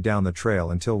continued down the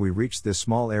trail until we reached this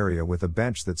small area with a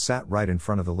bench that sat right in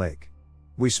front of the lake.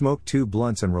 We smoked 2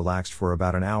 blunts and relaxed for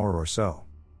about an hour or so.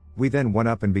 We then went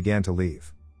up and began to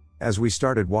leave. As we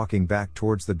started walking back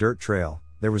towards the dirt trail,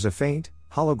 there was a faint,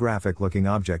 holographic looking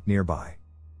object nearby.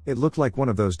 It looked like one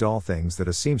of those doll things that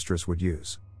a seamstress would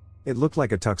use. It looked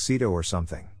like a tuxedo or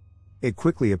something. It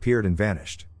quickly appeared and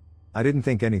vanished. I didn't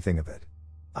think anything of it.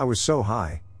 I was so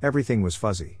high, everything was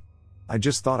fuzzy. I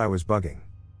just thought I was bugging.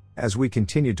 As we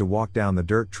continued to walk down the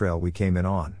dirt trail we came in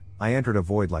on, I entered a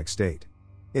void-like state.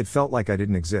 It felt like I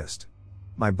didn't exist.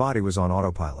 My body was on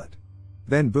autopilot.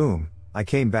 Then boom, I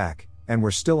came back, and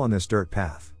we're still on this dirt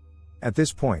path. At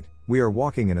this point, we are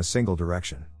walking in a single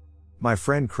direction. My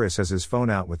friend Chris has his phone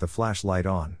out with the flashlight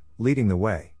on, leading the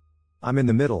way. I'm in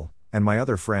the middle, and my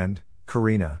other friend,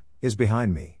 Karina, is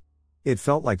behind me. It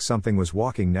felt like something was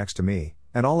walking next to me,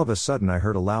 and all of a sudden I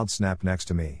heard a loud snap next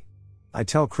to me. I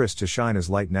tell Chris to shine his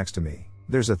light next to me.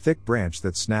 There's a thick branch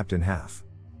that snapped in half.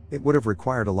 It would have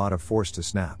required a lot of force to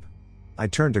snap. I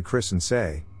turn to Chris and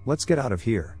say, "Let's get out of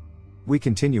here." We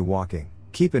continue walking.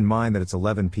 Keep in mind that it's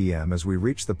 11 p.m. as we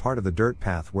reach the part of the dirt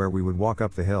path where we would walk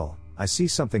up the hill. I see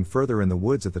something further in the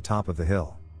woods at the top of the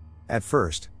hill. At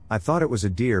first, I thought it was a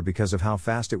deer because of how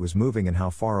fast it was moving and how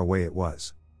far away it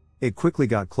was. It quickly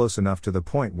got close enough to the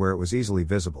point where it was easily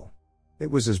visible.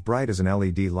 It was as bright as an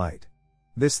LED light.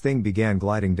 This thing began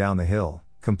gliding down the hill,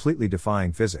 completely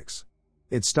defying physics.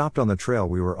 It stopped on the trail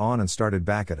we were on and started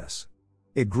back at us.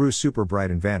 It grew super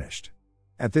bright and vanished.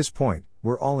 At this point,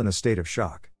 we're all in a state of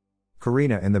shock.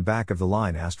 Karina in the back of the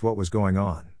line asked what was going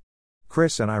on.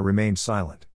 Chris and I remained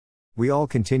silent. We all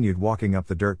continued walking up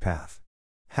the dirt path.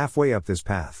 Halfway up this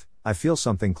path, I feel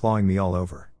something clawing me all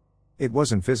over. It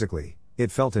wasn't physically,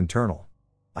 it felt internal.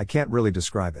 I can't really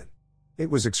describe it. It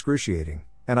was excruciating,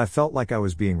 and I felt like I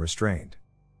was being restrained.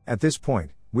 At this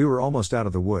point, we were almost out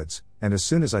of the woods, and as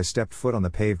soon as I stepped foot on the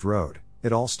paved road,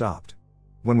 it all stopped.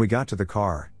 When we got to the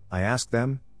car, I asked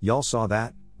them, "Y'all saw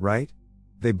that, right?"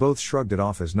 They both shrugged it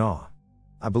off as nah.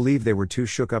 I believe they were too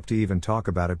shook up to even talk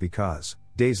about it because,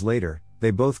 days later,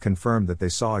 they both confirmed that they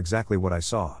saw exactly what I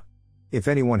saw. If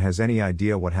anyone has any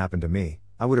idea what happened to me,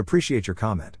 I would appreciate your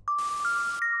comment.